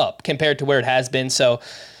actually up compared to where it has been. So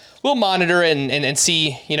we'll monitor and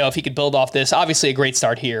see, if he could build off this. Obviously a great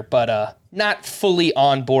start here, but not fully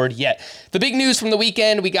on board yet. The big news from the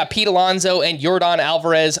weekend, we got Pete Alonso and Yordan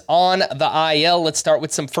Alvarez on the IL. Let's start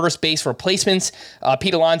with some first base replacements.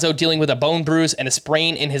 Pete Alonso dealing with a bone bruise and a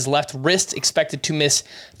sprain in his left wrist, expected to miss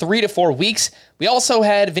 3 to 4 weeks. We also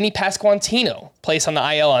had Vinny Pasquantino placed on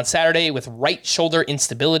the IL on Saturday with right shoulder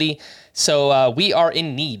instability. So we are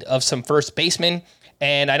in need of some first basemen.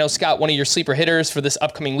 And I know, Scott, one of your sleeper hitters for this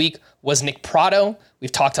upcoming week was Nick Pratto.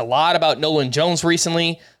 We've talked a lot about Nolan Jones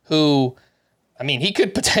recently, who, he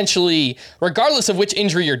could potentially, regardless of which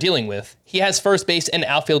injury you're dealing with, he has first base and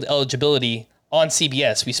outfield eligibility on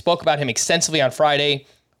CBS. We spoke about him extensively on Friday.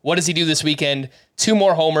 What does he do this weekend? 2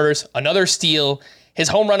 more homers, another steal. His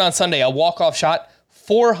home run on Sunday, a walk-off shot,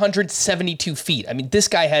 472 feet. This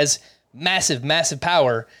guy has massive, massive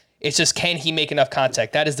power. It's just, can he make enough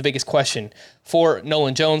contact? That is the biggest question for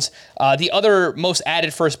Nolan Jones. The other most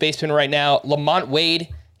added first baseman right now, Lamont Wade.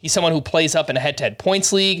 He's someone who plays up in a head-to-head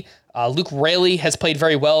points league. Luke Raley has played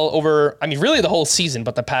very well over, really the whole season,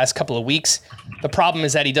 but the past couple of weeks. The problem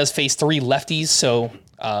is that he does face 3 lefties, so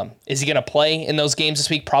is he going to play in those games this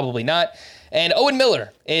week? Probably not. And Owen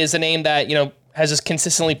Miller is a name that, has just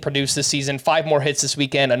consistently produced this season. 5 more hits this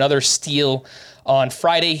weekend, another steal on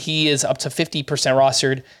Friday. He is up to 50%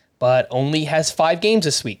 rostered, but only has 5 games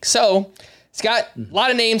this week. So, Scott, a lot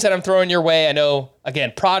of names that I'm throwing your way. I know,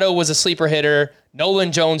 again, Pratto was a sleeper hitter.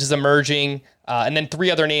 Nolan Jones is emerging. And then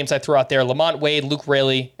 3 other names I threw out there: Lamont Wade, Luke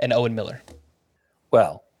Raley, and Owen Miller.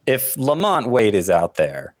 Well, if Lamont Wade is out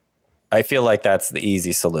there, I feel like that's the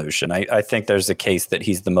easy solution. I think there's a case that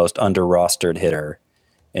he's the most under-rostered hitter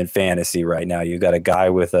in fantasy right now. You got a guy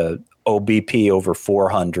with a OBP over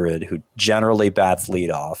 400 who generally bats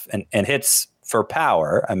leadoff and hits for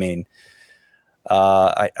power. I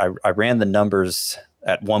ran the numbers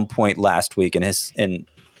at one point last week, and in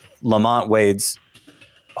Lamont Wade's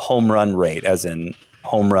home run rate, as in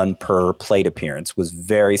home run per plate appearance, was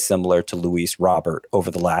very similar to Luis Robert over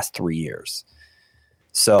the last 3 years.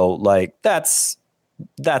 So that's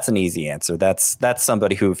an easy answer. That's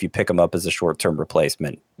somebody who, if you pick him up as a short-term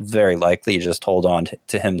replacement, very likely you just hold on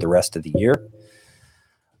to him the rest of the year.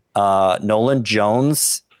 Nolan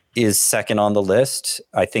Jones is second on the list.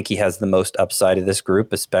 I think he has the most upside of this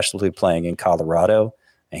group, especially playing in Colorado.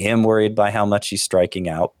 I am worried by how much he's striking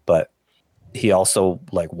out, but he also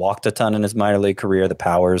like walked a ton in his minor league career. The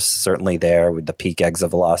power's certainly there. With the peak exit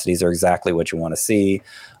velocities are exactly what you want to see.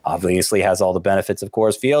 Obviously has all the benefits of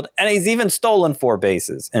Coors Field, and he's even stolen 4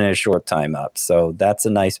 bases in his short time up. So that's a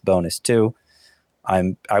nice bonus too.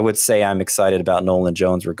 I would say I'm excited about Nolan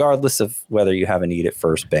Jones, regardless of whether you have a need at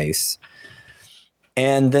first base.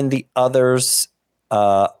 And then the others,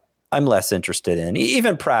 I'm less interested in.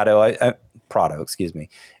 Even Prado, excuse me.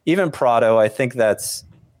 Even Prado, I think that's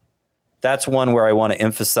one where I want to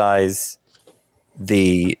emphasize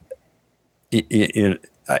he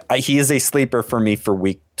is a sleeper for me for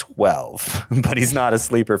week 12, but he's not a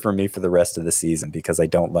sleeper for me for the rest of the season because I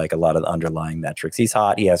don't like a lot of the underlying metrics. He's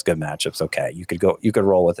hot. He has good matchups. Okay. You could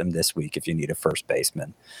roll with him this week if you need a first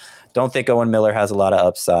baseman. Don't think Owen Miller has a lot of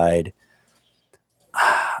upside.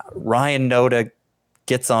 Ryan Noda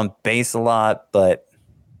gets on base a lot, but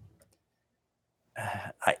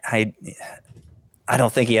I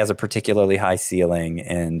don't think he has a particularly high ceiling,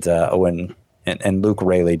 and Owen and Luke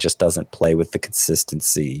Raley just doesn't play with the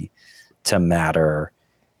consistency to matter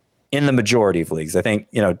in the majority of leagues. I think,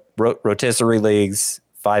 rotisserie leagues,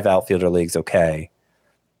 5 outfielder leagues, okay.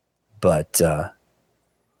 But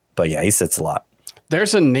yeah, he sits a lot.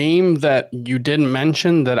 There's a name that you didn't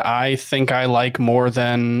mention that I think I like more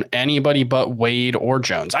than anybody but Wade or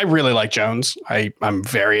Jones. I really like Jones. I'm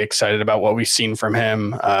very excited about what we've seen from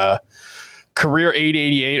him. Career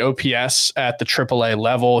 888 OPS at the AAA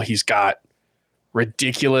level. He's got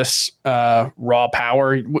ridiculous raw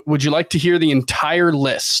power. Would you like to hear the entire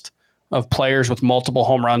list of players with multiple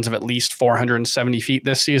home runs of at least 470 feet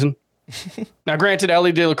this season? Now, granted,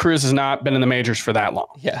 Ellie De La Cruz has not been in the majors for that long.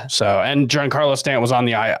 Yeah. So, and Giancarlo Stanton was on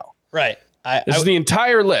the IL. Right. This is the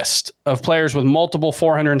entire list of players with multiple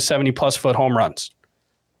 470 plus foot home runs.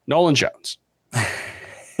 Nolan Jones.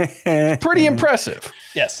 Pretty impressive.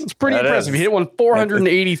 Yes. It's pretty impressive. He hit one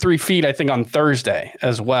 483 feet, I think, on Thursday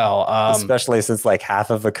as well. Especially since like half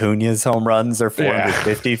of Acuna's home runs are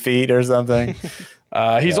 450 feet or something.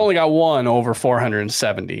 He's only got one over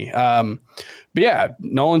 470. But yeah,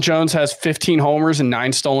 Nolan Jones has 15 homers and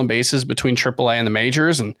 9 stolen bases between AAA and the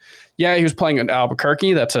majors. And yeah, he was playing at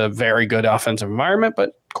Albuquerque. That's a very good offensive environment,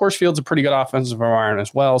 but Coors Field's a pretty good offensive environment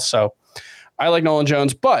as well. So I like Nolan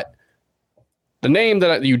Jones, but the name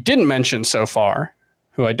that you didn't mention so far,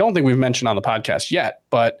 who I don't think we've mentioned on the podcast yet,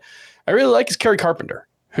 but I really like is Kerry Carpenter,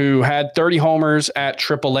 who had 30 homers at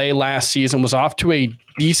AAA last season, was off to a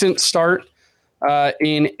decent start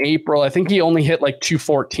in April. I think he only hit like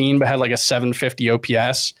 214, but had like a 750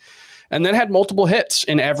 OPS, and then had multiple hits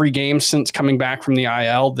in every game since coming back from the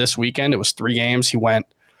IL this weekend. It was 3 games. He went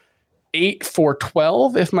 8 for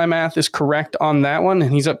 12, if my math is correct on that one.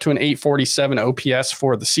 And he's up to an 847 OPS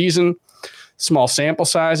for the season. Small sample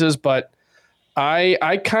sizes, but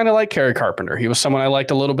I kind of like Kerry Carpenter. He was someone I liked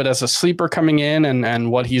a little bit as a sleeper coming in,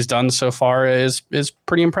 and what he's done so far is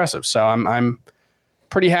pretty impressive. So I'm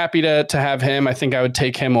pretty happy to have him. I think I would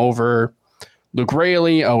take him over Luke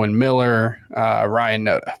Raley, Owen Miller, Ryan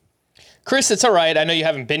Noda. Chris, it's all right. I know you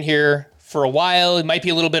haven't been here for a while. It might be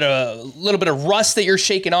a little bit of rust that you're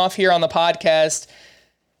shaking off here on the podcast.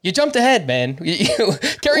 You jumped ahead, man.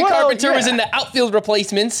 Kerry Carpenter was in the outfield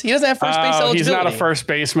replacements. He doesn't have first base eligibility. He's not a first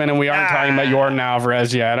baseman, and we aren't talking about Yordan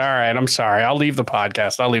Alvarez yet. All right, I'm sorry. I'll leave the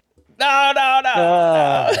podcast. No.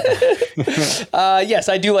 Yes,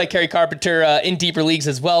 I do like Kerry Carpenter in deeper leagues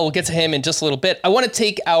as well. We'll get to him in just a little bit. I want to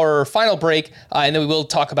take our final break, and then we will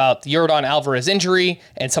talk about the Yordan Alvarez injury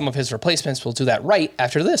and some of his replacements. We'll do that right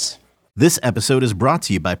after this. This episode is brought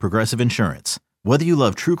to you by Progressive Insurance. Whether you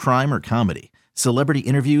love true crime or comedy, celebrity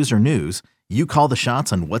interviews or news, you call the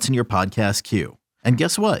shots on what's in your podcast queue. And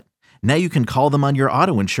guess what? Now you can call them on your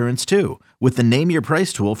auto insurance too with the Name Your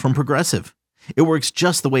Price tool from Progressive. It works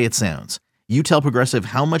just the way it sounds. You tell Progressive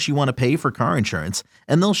how much you want to pay for car insurance,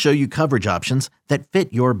 and they'll show you coverage options that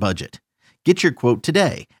fit your budget. Get your quote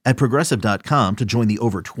today at Progressive.com to join the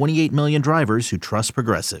over 28 million drivers who trust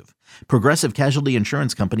Progressive. Progressive Casualty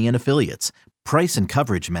Insurance Company and Affiliates. Price and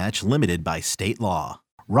coverage match limited by state law.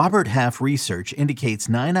 Robert Half research indicates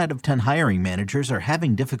 9 out of 10 hiring managers are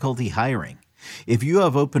having difficulty hiring. If you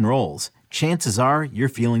have open roles, chances are you're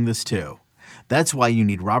feeling this too. That's why you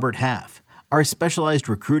need Robert Half. Our specialized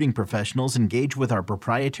recruiting professionals engage with our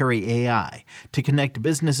proprietary AI to connect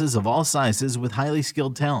businesses of all sizes with highly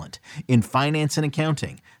skilled talent in finance and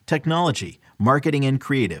accounting, technology, marketing and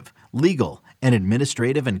creative, legal, and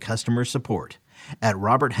administrative and customer support. At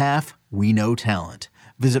Robert Half, we know talent.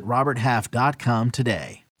 Visit roberthalf.com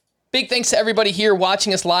today. Big thanks to everybody here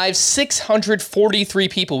watching us live. 643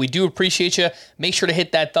 people. We do appreciate you. Make sure to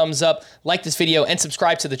hit that thumbs up, like this video, and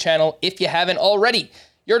subscribe to the channel if you haven't already.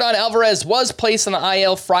 Yordan Alvarez was placed on the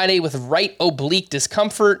IL Friday with right oblique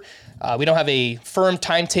discomfort. We don't have a firm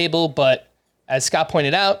timetable, but as Scott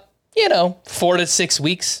pointed out, 4 to 6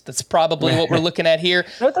 weeks. That's probably what we're looking at here.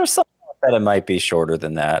 There's something that it might be shorter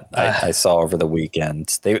than that. I saw over the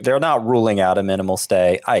weekend. They're not ruling out a minimal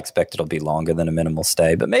stay. I expect it'll be longer than a minimal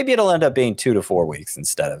stay, but maybe it'll end up being 2 to 4 weeks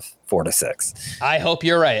instead of 4 to 6. I hope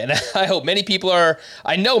you're right, and I hope many people are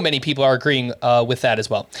agreeing with that as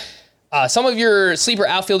well. Some of your sleeper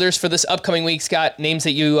outfielders for this upcoming week, Scott, names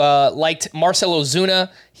that you liked. Marcell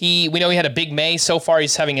Ozuna. We know he had a big May. So far,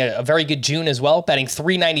 he's having a very good June as well, batting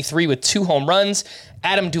 .393 with 2 home runs.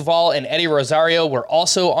 Adam Duvall and Eddie Rosario were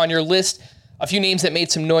also on your list. A few names that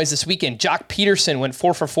made some noise this weekend. Jock Peterson went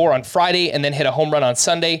 4 for 4 on Friday and then hit a home run on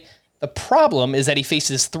Sunday. The problem is that he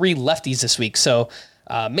faces 3 lefties this week, so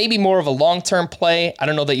maybe more of a long-term play. I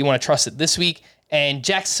don't know that you want to trust it this week. And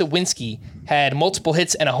Jack Sawinski had multiple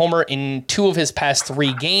hits and a homer in 2 of his past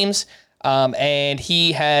 3 games. And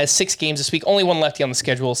he has 6 games this week, only 1 lefty on the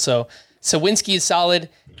schedule. So Sawinski is solid.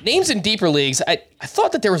 Names in deeper leagues, I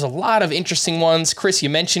thought that there was a lot of interesting ones. Chris, you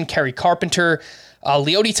mentioned Kerry Carpenter.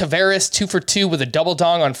 Leody Taveras, 2 for 2 with a double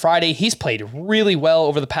dong on Friday. He's played really well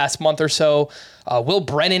over the past month or so. Will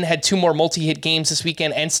Brennan had 2 more multi-hit games this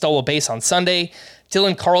weekend and stole a base on Sunday.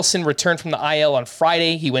 Dylan Carlson returned from the IL on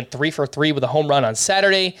Friday. He went 3 for 3 with a home run on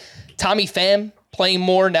Saturday. Tommy Pham playing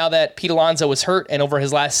more now that Pete Alonso was hurt, and over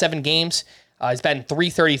his last 7 games, he's batting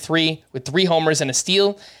 .333 with 3 homers and a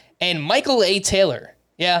steal. And Michael A. Taylor,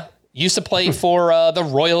 used to play for the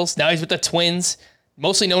Royals. Now he's with the Twins,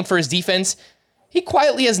 mostly known for his defense. He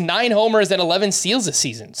quietly has 9 homers and 11 steals this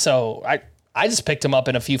season. So I just picked him up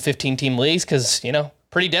in a few 15-team leagues because,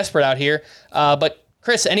 pretty desperate out here. But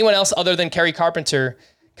Chris, anyone else other than Kerry Carpenter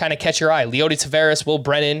kind of catch your eye? Leody Taveras, Will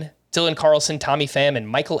Brennan, Dylan Carlson, Tommy Pham, and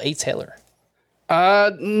Michael A. Taylor.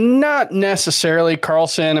 Not necessarily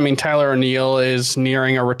Carlson. I mean, Tyler O'Neill is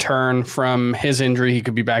nearing a return from his injury. He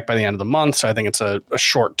could be back by the end of the month, so I think it's a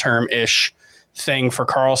short-term-ish thing for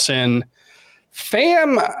Carlson.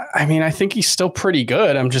 Pham, I mean, I think he's still pretty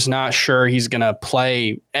good. I'm just not sure he's going to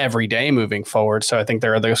play every day moving forward, so I think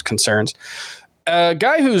there are those concerns. A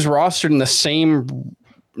guy who's rostered in the same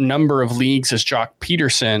number of leagues as Jock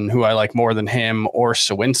Peterson, who I like more than him, or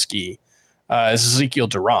Sawinski, is Ezekiel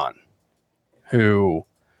Duran, who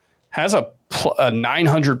has a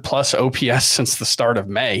 900-plus OPS since the start of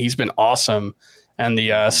May. He's been awesome, and the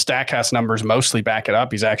StatCast numbers mostly back it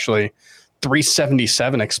up. He's actually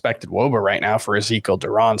 377 expected WOBA right now for Ezekiel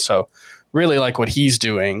Duran, so really like what he's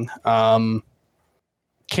doing. Can't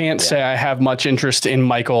say I have much interest in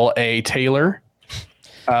Michael A. Taylor.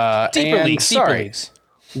 Deeper leagues.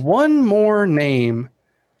 One more name.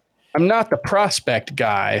 I'm not the prospect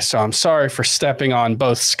guy, so I'm sorry for stepping on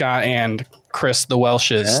both Scott and Chris the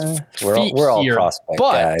Welsh's feet we're all here, prospect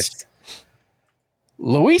but guys.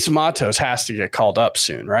 Luis Matos has to get called up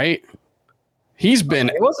soon, right? He's been.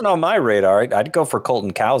 It wasn't on my radar. I'd go for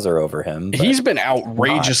Colton Cowser over him. He's been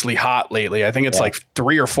outrageously hot lately. I think it's like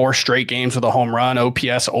 3 or 4 straight games with a home run,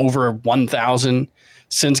 OPS over 1,000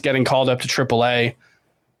 since getting called up to AAA.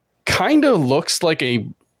 Kind of looks like a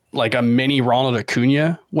mini Ronald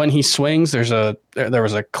Acuna when he swings. There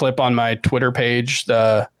was a clip on my Twitter page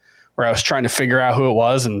where I was trying to figure out who it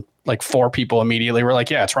was, and like 4 people immediately were like,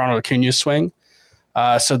 "Yeah, it's Ronald Acuna's swing."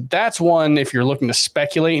 So that's one, if you're looking to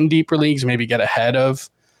speculate in deeper leagues, maybe get ahead of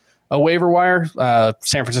a waiver wire.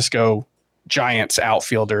 San Francisco Giants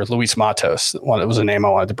outfielder Luis Matos. It was a name I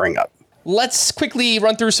wanted to bring up. Let's quickly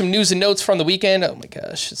run through some news and notes from the weekend. Oh my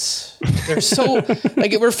gosh, there's so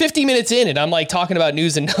like we're 50 minutes in and I'm like talking about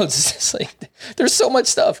news and notes. It's just like there's so much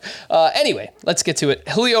stuff. Anyway, let's get to it.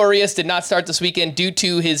 Julio Urias did not start this weekend due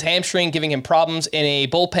to his hamstring giving him problems in a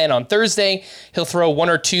bullpen on Thursday. He'll throw 1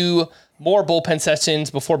 or 2 more bullpen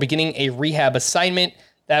sessions before beginning a rehab assignment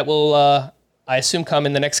that will, I assume, come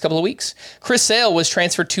in the next couple of weeks. Chris Sale was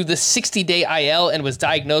transferred to the 60-day IL and was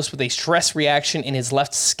diagnosed with a stress reaction in his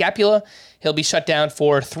left scapula. He'll be shut down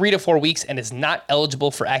for 3 to 4 weeks and is not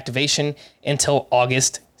eligible for activation until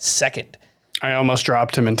August 2nd. I almost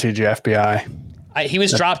dropped him in TGFBI. He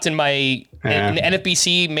was dropped in my in the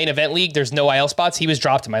NFBC main event league. There's no IL spots. He was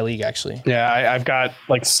dropped in my league, actually. Yeah, I've got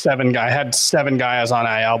like 7 guys. I had 7 guys on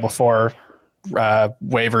IL before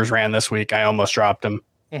waivers ran this week. I almost dropped him.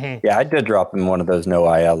 Mm-hmm. Yeah, I did drop him in one of those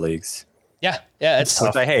no IL leagues. Yeah, it's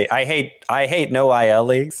tough. I hate no IL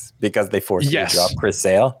leagues because they force you to drop Chris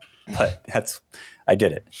Sale. But I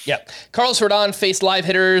did it. Yeah. Carlos Rodon faced live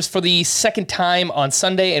hitters for the second time on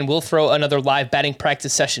Sunday and will throw another live batting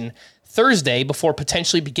practice session Thursday before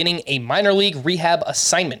potentially beginning a minor league rehab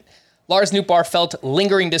assignment. Lars Nootbaar felt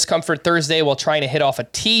lingering discomfort Thursday while trying to hit off a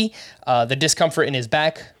tee. The discomfort in his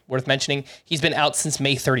back, worth mentioning. He's been out since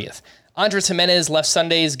May 30th. Andres Jimenez left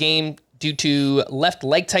Sunday's game due to left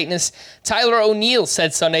leg tightness. Tyler O'Neill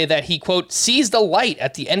said Sunday that he, quote, sees the light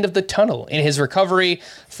at the end of the tunnel in his recovery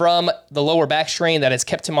from the lower back strain that has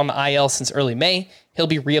kept him on the IL since early May. He'll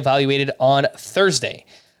be reevaluated on Thursday.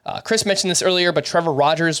 Chris mentioned this earlier, but Trevor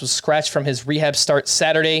Rogers was scratched from his rehab start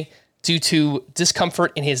Saturday due to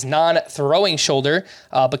discomfort in his non-throwing shoulder,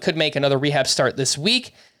 but could make another rehab start this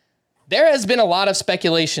week. There has been a lot of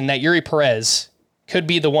speculation that Yuri Perez could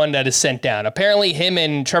be the one that is sent down. Apparently, him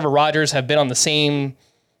and Trevor Rogers have been on the same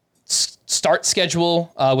start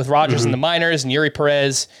schedule with Rogers in the minors and Yuri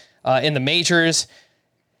Perez in the majors.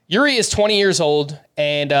 Yuri is 20 years old,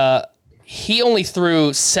 and he only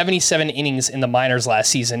threw 77 innings in the minors last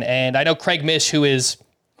season. And I know Craig Mish, who is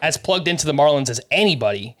as plugged into the Marlins as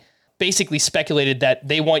anybody, basically speculated that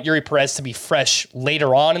they want Yuri Perez to be fresh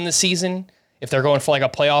later on in the season if they're going for like a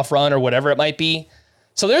playoff run or whatever it might be.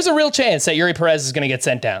 So there's a real chance that Yuri Perez is going to get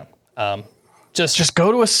sent down. Just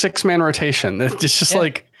go to a 6-man rotation. It's just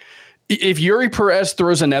like, if Yuri Perez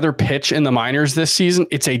throws another pitch in the minors this season,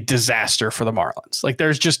 it's a disaster for the Marlins. Like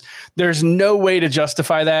there's no way to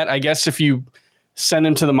justify that. I guess if you send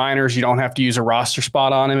him to the minors, you don't have to use a roster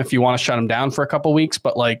spot on him if you want to shut him down for a couple weeks,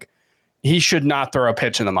 but like he should not throw a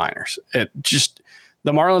pitch in the minors.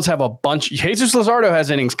 The Marlins have a bunch. Jesus Luzardo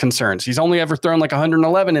has innings concerns. He's only ever thrown like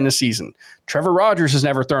 111 in a season. Trevor Rogers has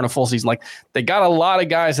never thrown a full season. Like they got a lot of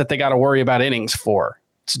guys that they got to worry about innings for.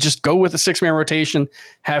 So just go with a 6-man rotation,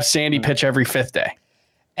 have Sandy pitch every 5th day.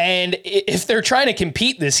 And if they're trying to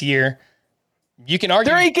compete this year, you can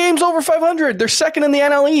argue they're 8 games over 500. They're second in the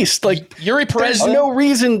NL East. Like Yuri Perez, there's no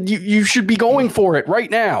reason you should be going for it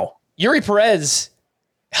right now. Yuri Perez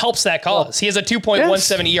helps that cause. He has a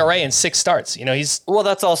 2.17 ERA in 6 starts. You know,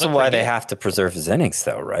 that's also why they have to preserve his innings,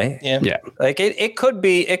 though, right? Yeah. Like it could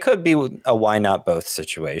be a why not both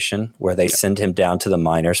situation where they send him down to the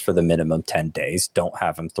minors for the minimum 10 days, don't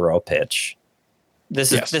have him throw a pitch.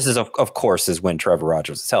 This is of course is when Trevor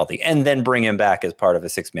Rogers is healthy, and then bring him back as part of a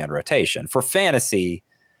 6-man rotation. For fantasy,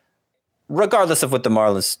 regardless of what the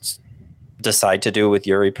Marlins decide to do with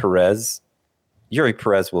Yuri Perez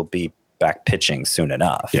will be back pitching soon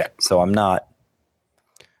enough. Yeah. So I'm not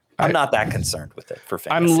that concerned with it for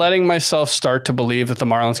fantasy. I'm letting myself start to believe that the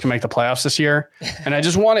Marlins can make the playoffs this year. And I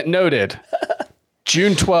just want it noted,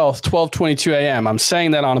 June 12th, 12:22 a.m. I'm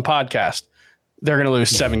saying that on a podcast. They're going to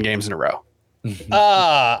lose 7 games in a row.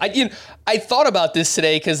 I thought about this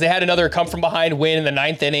today because they had another come from behind win in the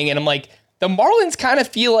 9th inning. And I'm like, the Marlins kind of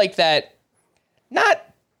feel like that, not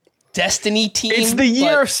destiny team. It's the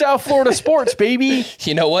year of South Florida sports, baby.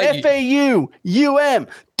 You know what? FAU, UM,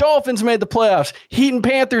 Dolphins made the playoffs. Heat and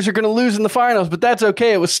Panthers are going to lose in the finals, but that's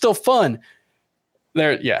okay. It was still fun.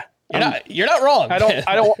 You're not wrong. I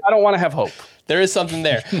don't want to have hope. There is something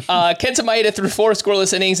there. Kenta Maeda threw 4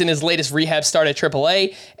 scoreless innings in his latest rehab start at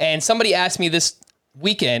AAA. And somebody asked me this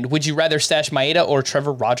weekend, would you rather stash Maeda or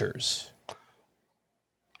Trevor Rogers?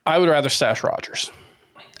 I would rather stash Rogers.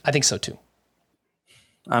 I think so too.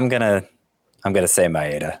 I'm gonna say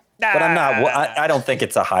Maeda, but I'm not. I don't think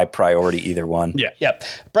it's a high priority either one. Yeah. Yep.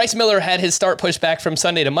 Bryce Miller had his start pushed back from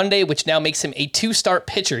Sunday to Monday, which now makes him a 2-start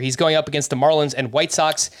pitcher. He's going up against the Marlins and White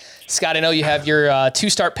Sox. Scott, I know you have your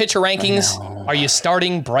 2-start pitcher rankings. Are you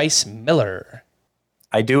starting Bryce Miller?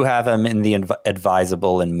 I do have him in the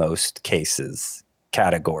advisable in most cases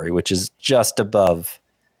category, which is just above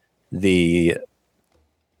the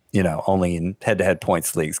only in head-to-head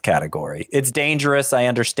points leagues category. It's dangerous. I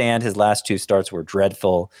understand his last 2 starts were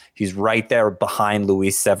dreadful. He's right there behind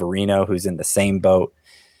Luis Severino, who's in the same boat.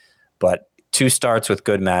 But 2 starts with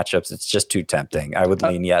good matchups, it's just too tempting. I would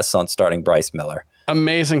lean yes on starting Bryce Miller.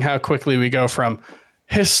 Amazing how quickly we go from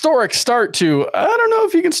historic start to, I don't know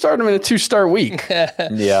if you can start him in a 2-start week.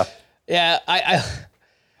 Yeah. Yeah,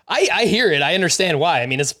 I hear it. I understand why. I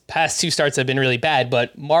mean, his past 2 starts have been really bad,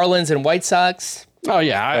 but Marlins and White Sox... Oh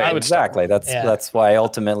yeah, I would exactly. That's why I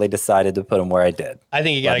ultimately decided to put him where I did. I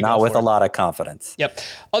think you got to go not with for a lot of confidence. Yep.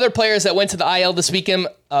 Other players that went to the IL this weekend,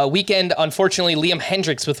 unfortunately, Liam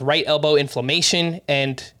Hendriks with right elbow inflammation,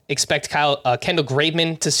 and expect Kendall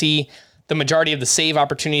Graveman to see the majority of the save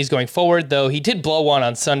opportunities going forward. Though he did blow one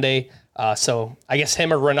on Sunday, so I guess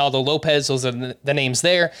him or Ronaldo Lopez, those are the names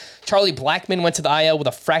there. Charlie Blackmon went to the IL with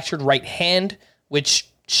a fractured right hand, which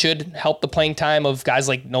should help the playing time of guys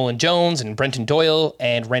like Nolan Jones and Brenton Doyle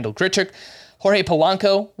and Randall Grichuk. Jorge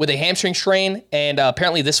Polanco with a hamstring strain, and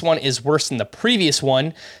apparently this one is worse than the previous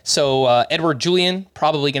one. So Edward Julian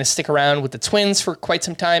probably going to stick around with the Twins for quite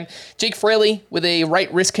some time. Jake Fraley with a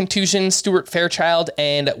right wrist contusion. Stuart Fairchild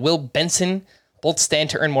and Will Benson both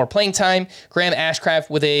stand to earn more playing time. Graham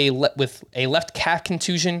Ashcraft with a left calf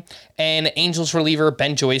contusion, and Angels reliever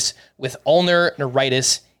Ben Joyce with ulnar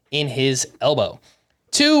neuritis in his elbow.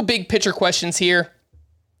 Two big pitcher questions here,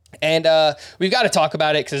 and we've got to talk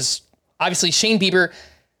about it because obviously Shane Bieber,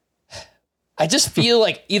 I just feel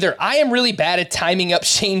like either I am really bad at timing up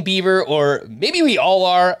Shane Bieber or maybe we all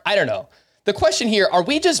are. I don't know. The question here, are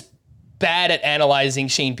we just bad at analyzing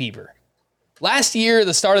Shane Bieber? Last year,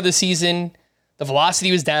 the start of the season, the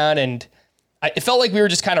velocity was down and it felt like we were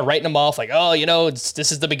just kind of writing him off like, oh,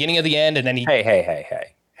 this is the beginning of the end. And then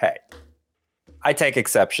Hey. I take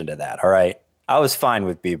exception to that, all right? I was fine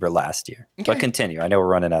with Bieber last year, but continue. I know we're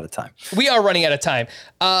running out of time. We are running out of time.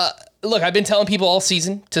 Look, I've been telling people all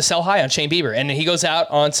season to sell high on Shane Bieber, and he goes out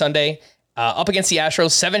on Sunday up against the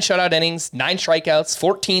Astros, 7 shutout innings, 9 strikeouts,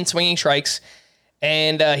 14 swinging strikes,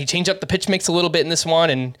 and he changed up the pitch mix a little bit in this one.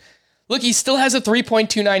 And look, he still has a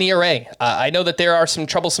 3.29 ERA. I know that there are some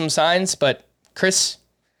troublesome signs, but Chris,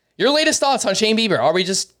 your latest thoughts on Shane Bieber? Are we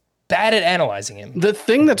just bad at analyzing him? The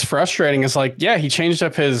thing that's frustrating is he changed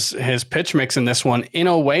up his pitch mix in this one in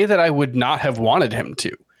a way that I would not have wanted him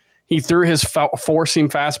to. He threw his four-seam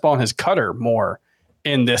fastball and his cutter more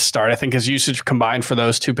in this start. I think his usage combined for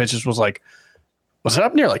those two pitches was it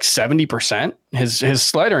up near 70%? His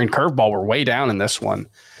slider and curveball were way down in this one.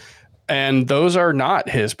 And those are not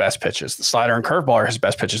his best pitches. The slider and curveball are his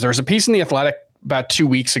best pitches. There was a piece in The Athletic about 2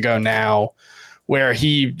 weeks ago now where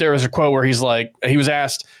there was a quote where he was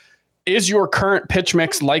asked, is your current pitch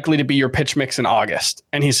mix likely to be your pitch mix in August?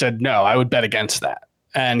 And he said, no, I would bet against that.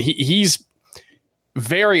 And he's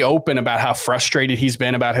very open about how frustrated he's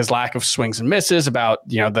been about his lack of swings and misses, about,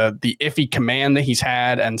 the iffy command that he's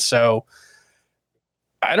had. And so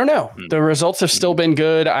I don't know. The results have still been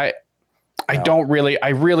good. I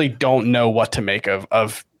really don't know what to make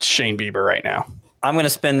of Shane Bieber right now. I'm going to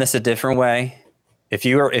spin this a different way. If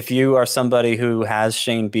you are somebody who has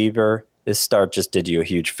Shane Bieber, this start just did you a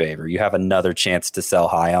huge favor. You have another chance to sell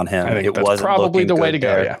high on him. I think that's probably the way to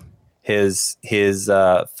go. Yeah. His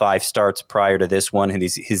 5 starts prior to this one,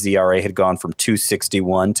 his ERA had gone from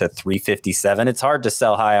 2.61 to 3.57. It's hard to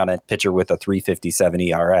sell high on a pitcher with a 3.57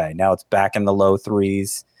 ERA. Now it's back in the low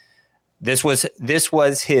threes. This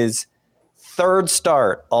was his third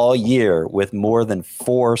start all year with more than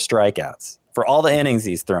 4 strikeouts for all the innings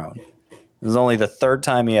he's thrown. It was only the third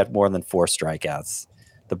time he had more than 4 strikeouts.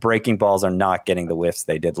 The breaking balls are not getting the whiffs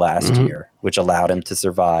they did last year, which allowed him to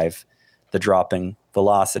survive the dropping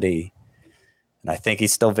velocity. And I think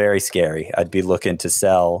he's still very scary. I'd be looking to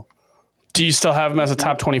sell. Do you still have him as a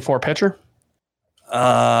top 24 pitcher?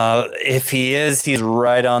 If he is, he's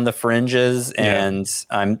right on the fringes, and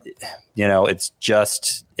it's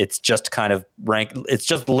just kind of it's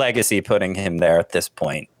just legacy putting him there at this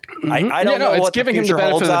point. I don't know what giving the future him the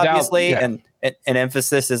benefit holds, of the doubt. obviously, Yeah. and an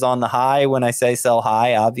emphasis is on the high. When I say sell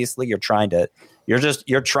high, obviously you're trying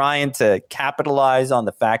to capitalize on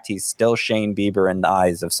the fact he's still Shane Bieber in the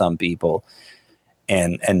eyes of some people,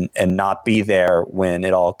 and not be there when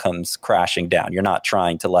it all comes crashing down. You're not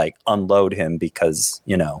trying to unload him because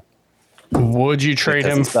Would you trade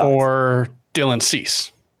him for Dylan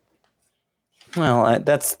Cease? Well,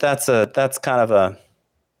 that's kind of a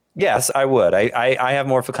yes. I would. I have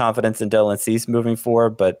more of a confidence in Dylan Cease moving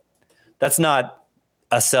forward, but that's not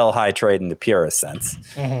a sell high trade in the purest sense.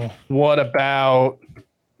 Mm-hmm. What about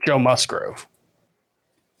Joe Musgrove?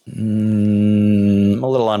 I'm a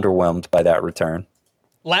little underwhelmed by that return.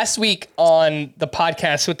 Last week on the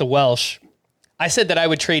podcast with the Welsh, I said that I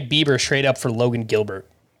would trade Bieber straight up for Logan Gilbert.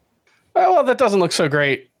 Well, that doesn't look so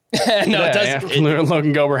great. No, it doesn't.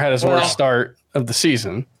 Logan Gilbert had his worst start of the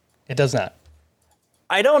season. It does not.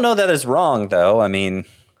 I don't know that is wrong, though. I mean,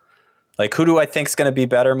 who do I think is going to be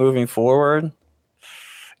better moving forward?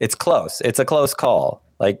 It's close. It's a close call.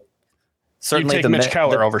 Certainly you take Mitch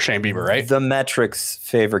Keller over Shane Bieber, right? The metrics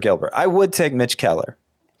favor Gilbert. I would take Mitch Keller.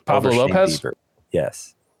 Pablo Lopez?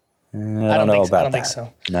 Yes. I don't know about that. I don't think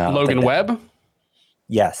so. No, Logan Webb?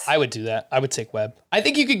 Yes. I would do that. I would take Webb. I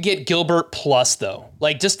think you could get Gilbert plus, though.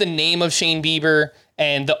 Just the name of Shane Bieber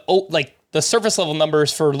and the surface level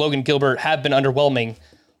numbers for Logan Gilbert have been underwhelming.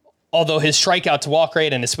 Although his strikeout to walk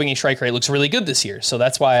rate and his swinging strike rate looks really good this year. So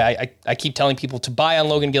that's why I keep telling people to buy on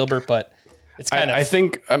Logan Gilbert, but it's kind of... I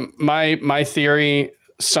think my theory,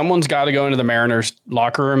 someone's got to go into the Mariners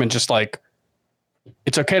locker room and just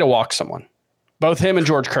it's okay to walk someone. Both him and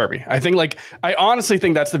George Kirby. I honestly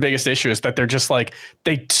think that's the biggest issue is that they're just like,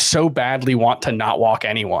 they so badly want to not walk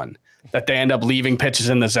anyone that they end up leaving pitches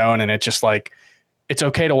in the zone. And it's just like, it's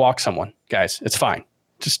okay to walk someone, guys. It's fine.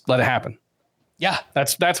 Just let it happen. Yeah.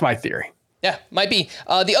 That's my theory. Yeah, might be.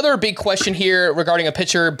 The other big question here regarding a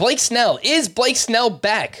pitcher, Blake Snell. Is Blake Snell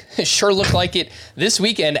back? Sure looked like it this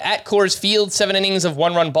weekend at Coors Field. 7 innings of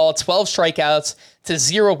 1-run ball, 12 strikeouts to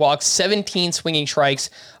 0 walks, 17 swinging strikes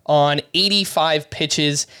on 85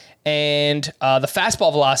 pitches. And the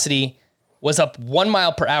fastball velocity was up 1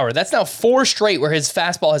 mile per hour. That's now 4 straight where his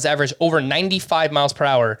fastball has averaged over 95 miles per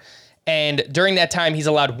hour. And during that time, he's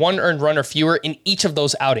allowed 1 earned run or fewer in each of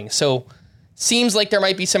those outings. So seems like there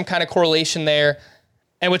might be some kind of correlation there.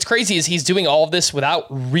 And what's crazy is he's doing all of this without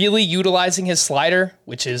really utilizing his slider,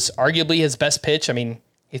 which is arguably his best pitch. I mean,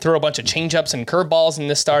 he threw a bunch of changeups and curveballs in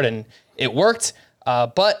this start, and it worked.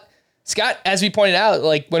 But Scott, as we pointed out,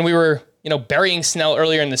 like when we were, burying Snell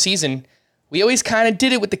earlier in the season, we always kind of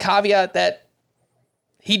did it with the caveat that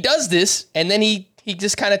he does this, and then he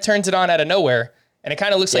just kind of turns it on out of nowhere. And it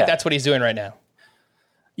kind of looks like that's what he's doing right now.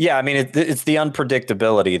 Yeah, I mean, it's the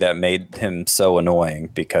unpredictability that made him so annoying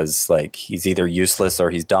because, like, he's either useless or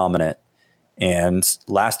he's dominant. And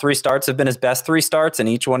last 3 starts have been his best 3 starts, and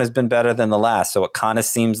each one has been better than the last. So it kind of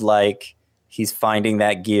seems like he's finding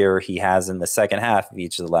that gear he has in the second half of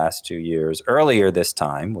each of the last 2 years earlier this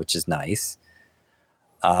time, which is nice.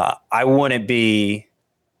 I wouldn't be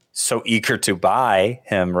so eager to buy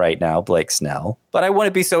him right now, Blake Snell, but I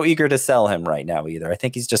wouldn't be so eager to sell him right now either. I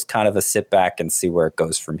think he's just kind of a sit back and see where it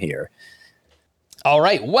goes from here. All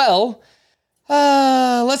right. Well,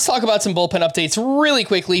 let's talk about some bullpen updates really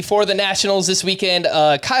quickly for the Nationals this weekend.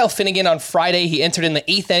 Kyle Finnegan on Friday, he entered in the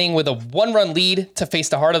 8th inning with a 1-run lead to face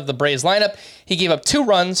the heart of the Braves lineup. He gave up 2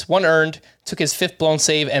 runs, 1 earned, took his 5th blown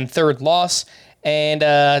save and 3rd loss. And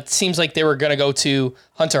it seems like they were going to go to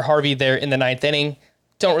Hunter Harvey there in the 9th inning.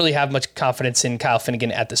 Don't really have much confidence in Kyle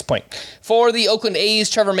Finnegan at this point. For the Oakland A's,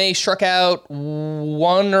 Trevor May struck out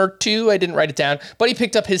 1 or 2. I didn't write it down, but he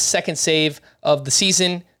picked up his 2nd save of the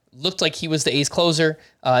season. Looked like he was the A's closer.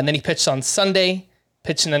 And then he pitched on Sunday,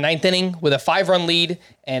 pitched in the 9th inning with a 5-run lead,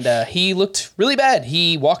 and he looked really bad.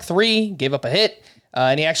 He walked 3, gave up a hit,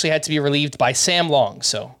 and he actually had to be relieved by Sam Long.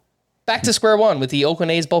 So back to square one with the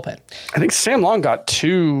Oakland A's bullpen. I think Sam Long got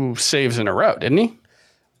 2 saves in a row, didn't he?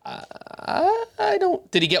 I don't.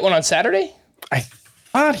 Did he get one on Saturday? I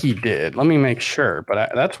thought he did. Let me make sure,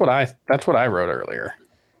 but that's what I wrote earlier.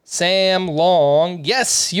 Sam Long.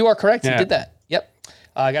 Yes, you are correct. Yeah. He did that. Yep.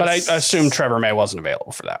 But I assume Trevor May wasn't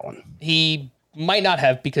available for that one. He might not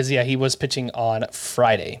have because, he was pitching on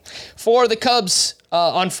Friday. For the Cubs,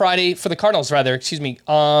 on Friday, for the Cardinals, rather,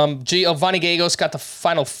 Giovanni Gallegos got the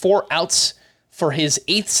final 4 outs for his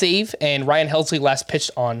 8th save, and Ryan Helsley last pitched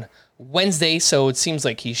on Wednesday, so it seems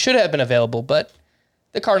like he should have been available, but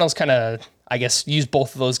the Cardinals kind of, used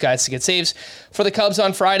both of those guys to get saves. For the Cubs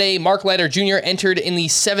on Friday, Mark Leiter Jr. entered in the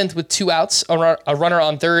 7th with 2 outs, a runner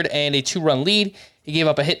on 3rd, and a 2-run lead. He gave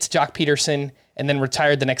up a hit to Jock Peterson and then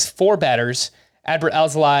retired the next 4 batters. Adbert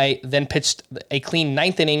Alzolay then pitched a clean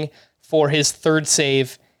 9th inning for his 3rd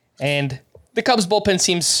save, and the Cubs bullpen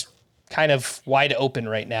seems kind of wide open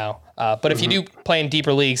right now. But if you do play in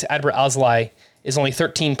deeper leagues, Adbert Alzolay is only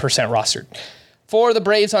 13% rostered. For the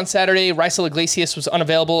Braves on Saturday, Raisel Iglesias was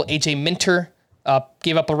unavailable. AJ Minter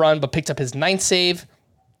gave up a run but picked up his 9th save.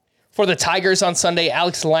 For the Tigers on Sunday,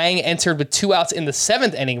 Alex Lang entered with 2 outs in the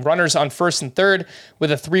 7th inning, runners on 1st and 3rd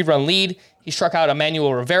with a 3-run lead. He struck out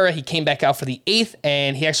Emmanuel Rivera. He came back out for the 8th,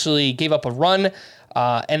 and he actually gave up a run.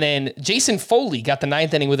 And then Jason Foley got the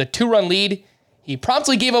 9th inning with a 2-run lead. He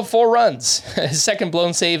promptly gave up 4 runs, his 2nd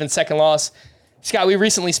blown save and 2nd loss. Scott, we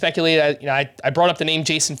recently speculated, I brought up the name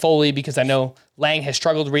Jason Foley because I know Lang has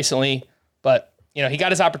struggled recently, but, he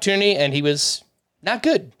got his opportunity and he was not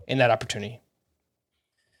good in that opportunity.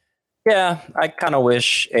 Yeah, I kind of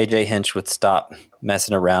wish AJ Hinch would stop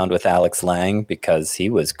messing around with Alex Lang because he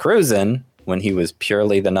was cruising when he was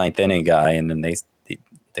purely the 9th inning guy, and then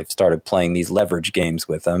they've started playing these leverage games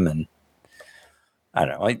with him, and I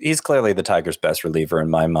don't know. He's clearly the Tigers' best reliever in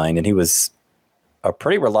my mind, and he was a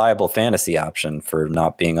pretty reliable fantasy option for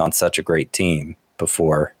not being on such a great team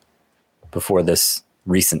before this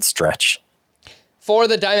recent stretch. For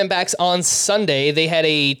the Diamondbacks on Sunday, they had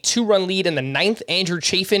a 2-run lead in the 9th. Andrew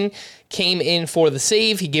Chafin came in for the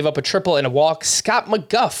save. He gave up a triple and a walk. Scott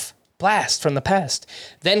McGuff, blast from the past,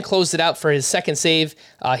 then closed it out for his 2nd save.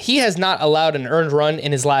 He has not allowed an earned run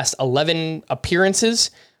in his last 11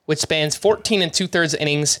 appearances, which spans 14 2/3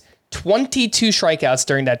 innings, 22 strikeouts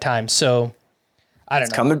during that time. So I don't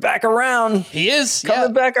know. Coming back around. He is.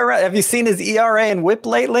 Coming back around. Have you seen his ERA and whip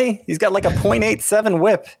lately? He's got like a .87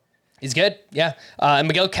 whip. He's good. Yeah. And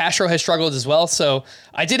Miguel Castro has struggled as well. So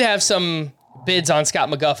I did have some bids on Scott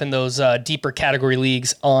McGough in those deeper category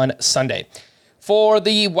leagues on Sunday. For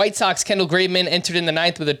the White Sox, Kendall Graveman entered in the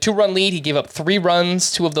ninth with a 2-run lead. He gave up 3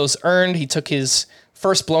 runs, 2 of those earned. He took his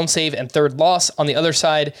first blown save and third loss. On the other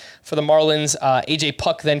side, for the Marlins, AJ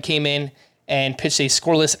Puck then came in and pitched a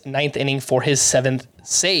scoreless 9th inning for his 7th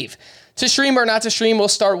save. To stream or not to stream, we'll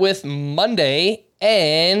start with Monday,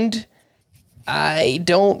 and I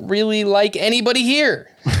don't really like anybody here.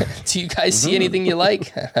 Do you guys see anything you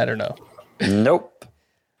like? I don't know. Nope.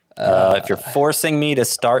 If you're forcing me to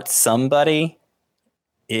start somebody,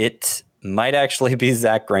 it might actually be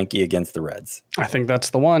Zach Greinke against the Reds. I think that's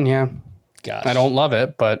the one, yeah. Gosh. I don't love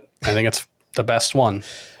it, but I think it's the best one.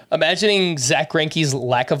 Imagining Zach Greinke's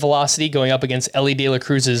lack of velocity going up against Ellie De La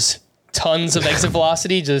Cruz's tons of exit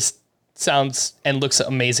velocity just sounds and looks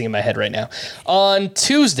amazing in my head right now. On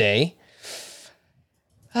Tuesday,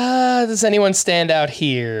 does anyone stand out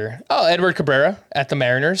here? Oh, Edward Cabrera at the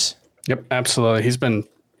Mariners. Yep, absolutely. He's been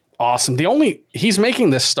awesome. He's making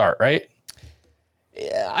this start, right?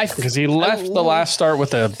 Yeah, because he left the last start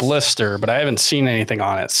with a blister, but I haven't seen anything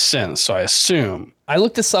on it since, so I assume. I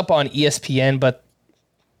looked this up on ESPN, but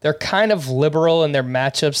they're kind of liberal in their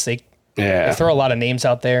matchups. They throw a lot of names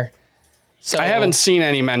out there. So I haven't seen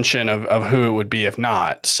any mention of who it would be if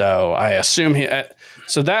not. So I assume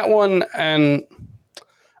so that one, and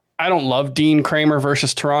I don't love Dean Kramer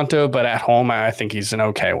versus Toronto, but at home, I think he's an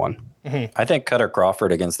okay one. Mm-hmm. I think Cutter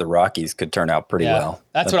Crawford against the Rockies could turn out pretty well.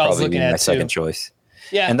 That's what I was looking at, my too. second choice.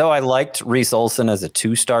 Yeah. And though I liked Reese Olson as a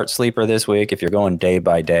 2-start sleeper this week, if you're going day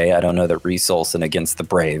by day, I don't know that Reese Olson against the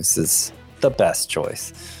Braves is the best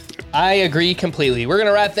choice. I agree completely. We're going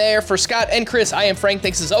to wrap there. For Scott and Chris, I am Frank.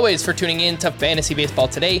 Thanks as always for tuning in to Fantasy Baseball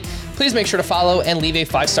Today. Please make sure to follow and leave a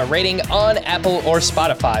 5-star rating on Apple or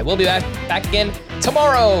Spotify. We'll be back again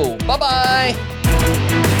tomorrow. Bye-bye.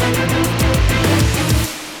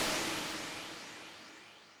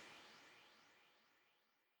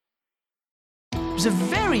 It was a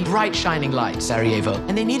very bright, shining light, Sarajevo,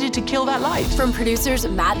 and they needed to kill that light. From producers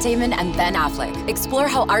Matt Damon and Ben Affleck, explore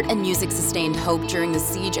how art and music sustained hope during the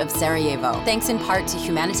siege of Sarajevo, thanks in part to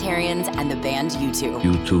humanitarians and the band U2.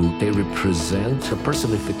 U2, they represent a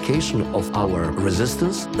personification of our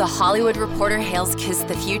resistance. The Hollywood Reporter hails Kiss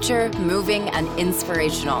the Future, moving and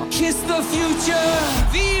inspirational. Kiss the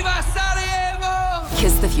future! Viva Sarajevo!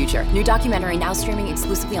 Kiss the Future, new documentary now streaming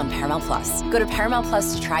exclusively on Paramount+. Go to Paramount+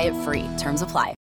 to try it free. Terms apply.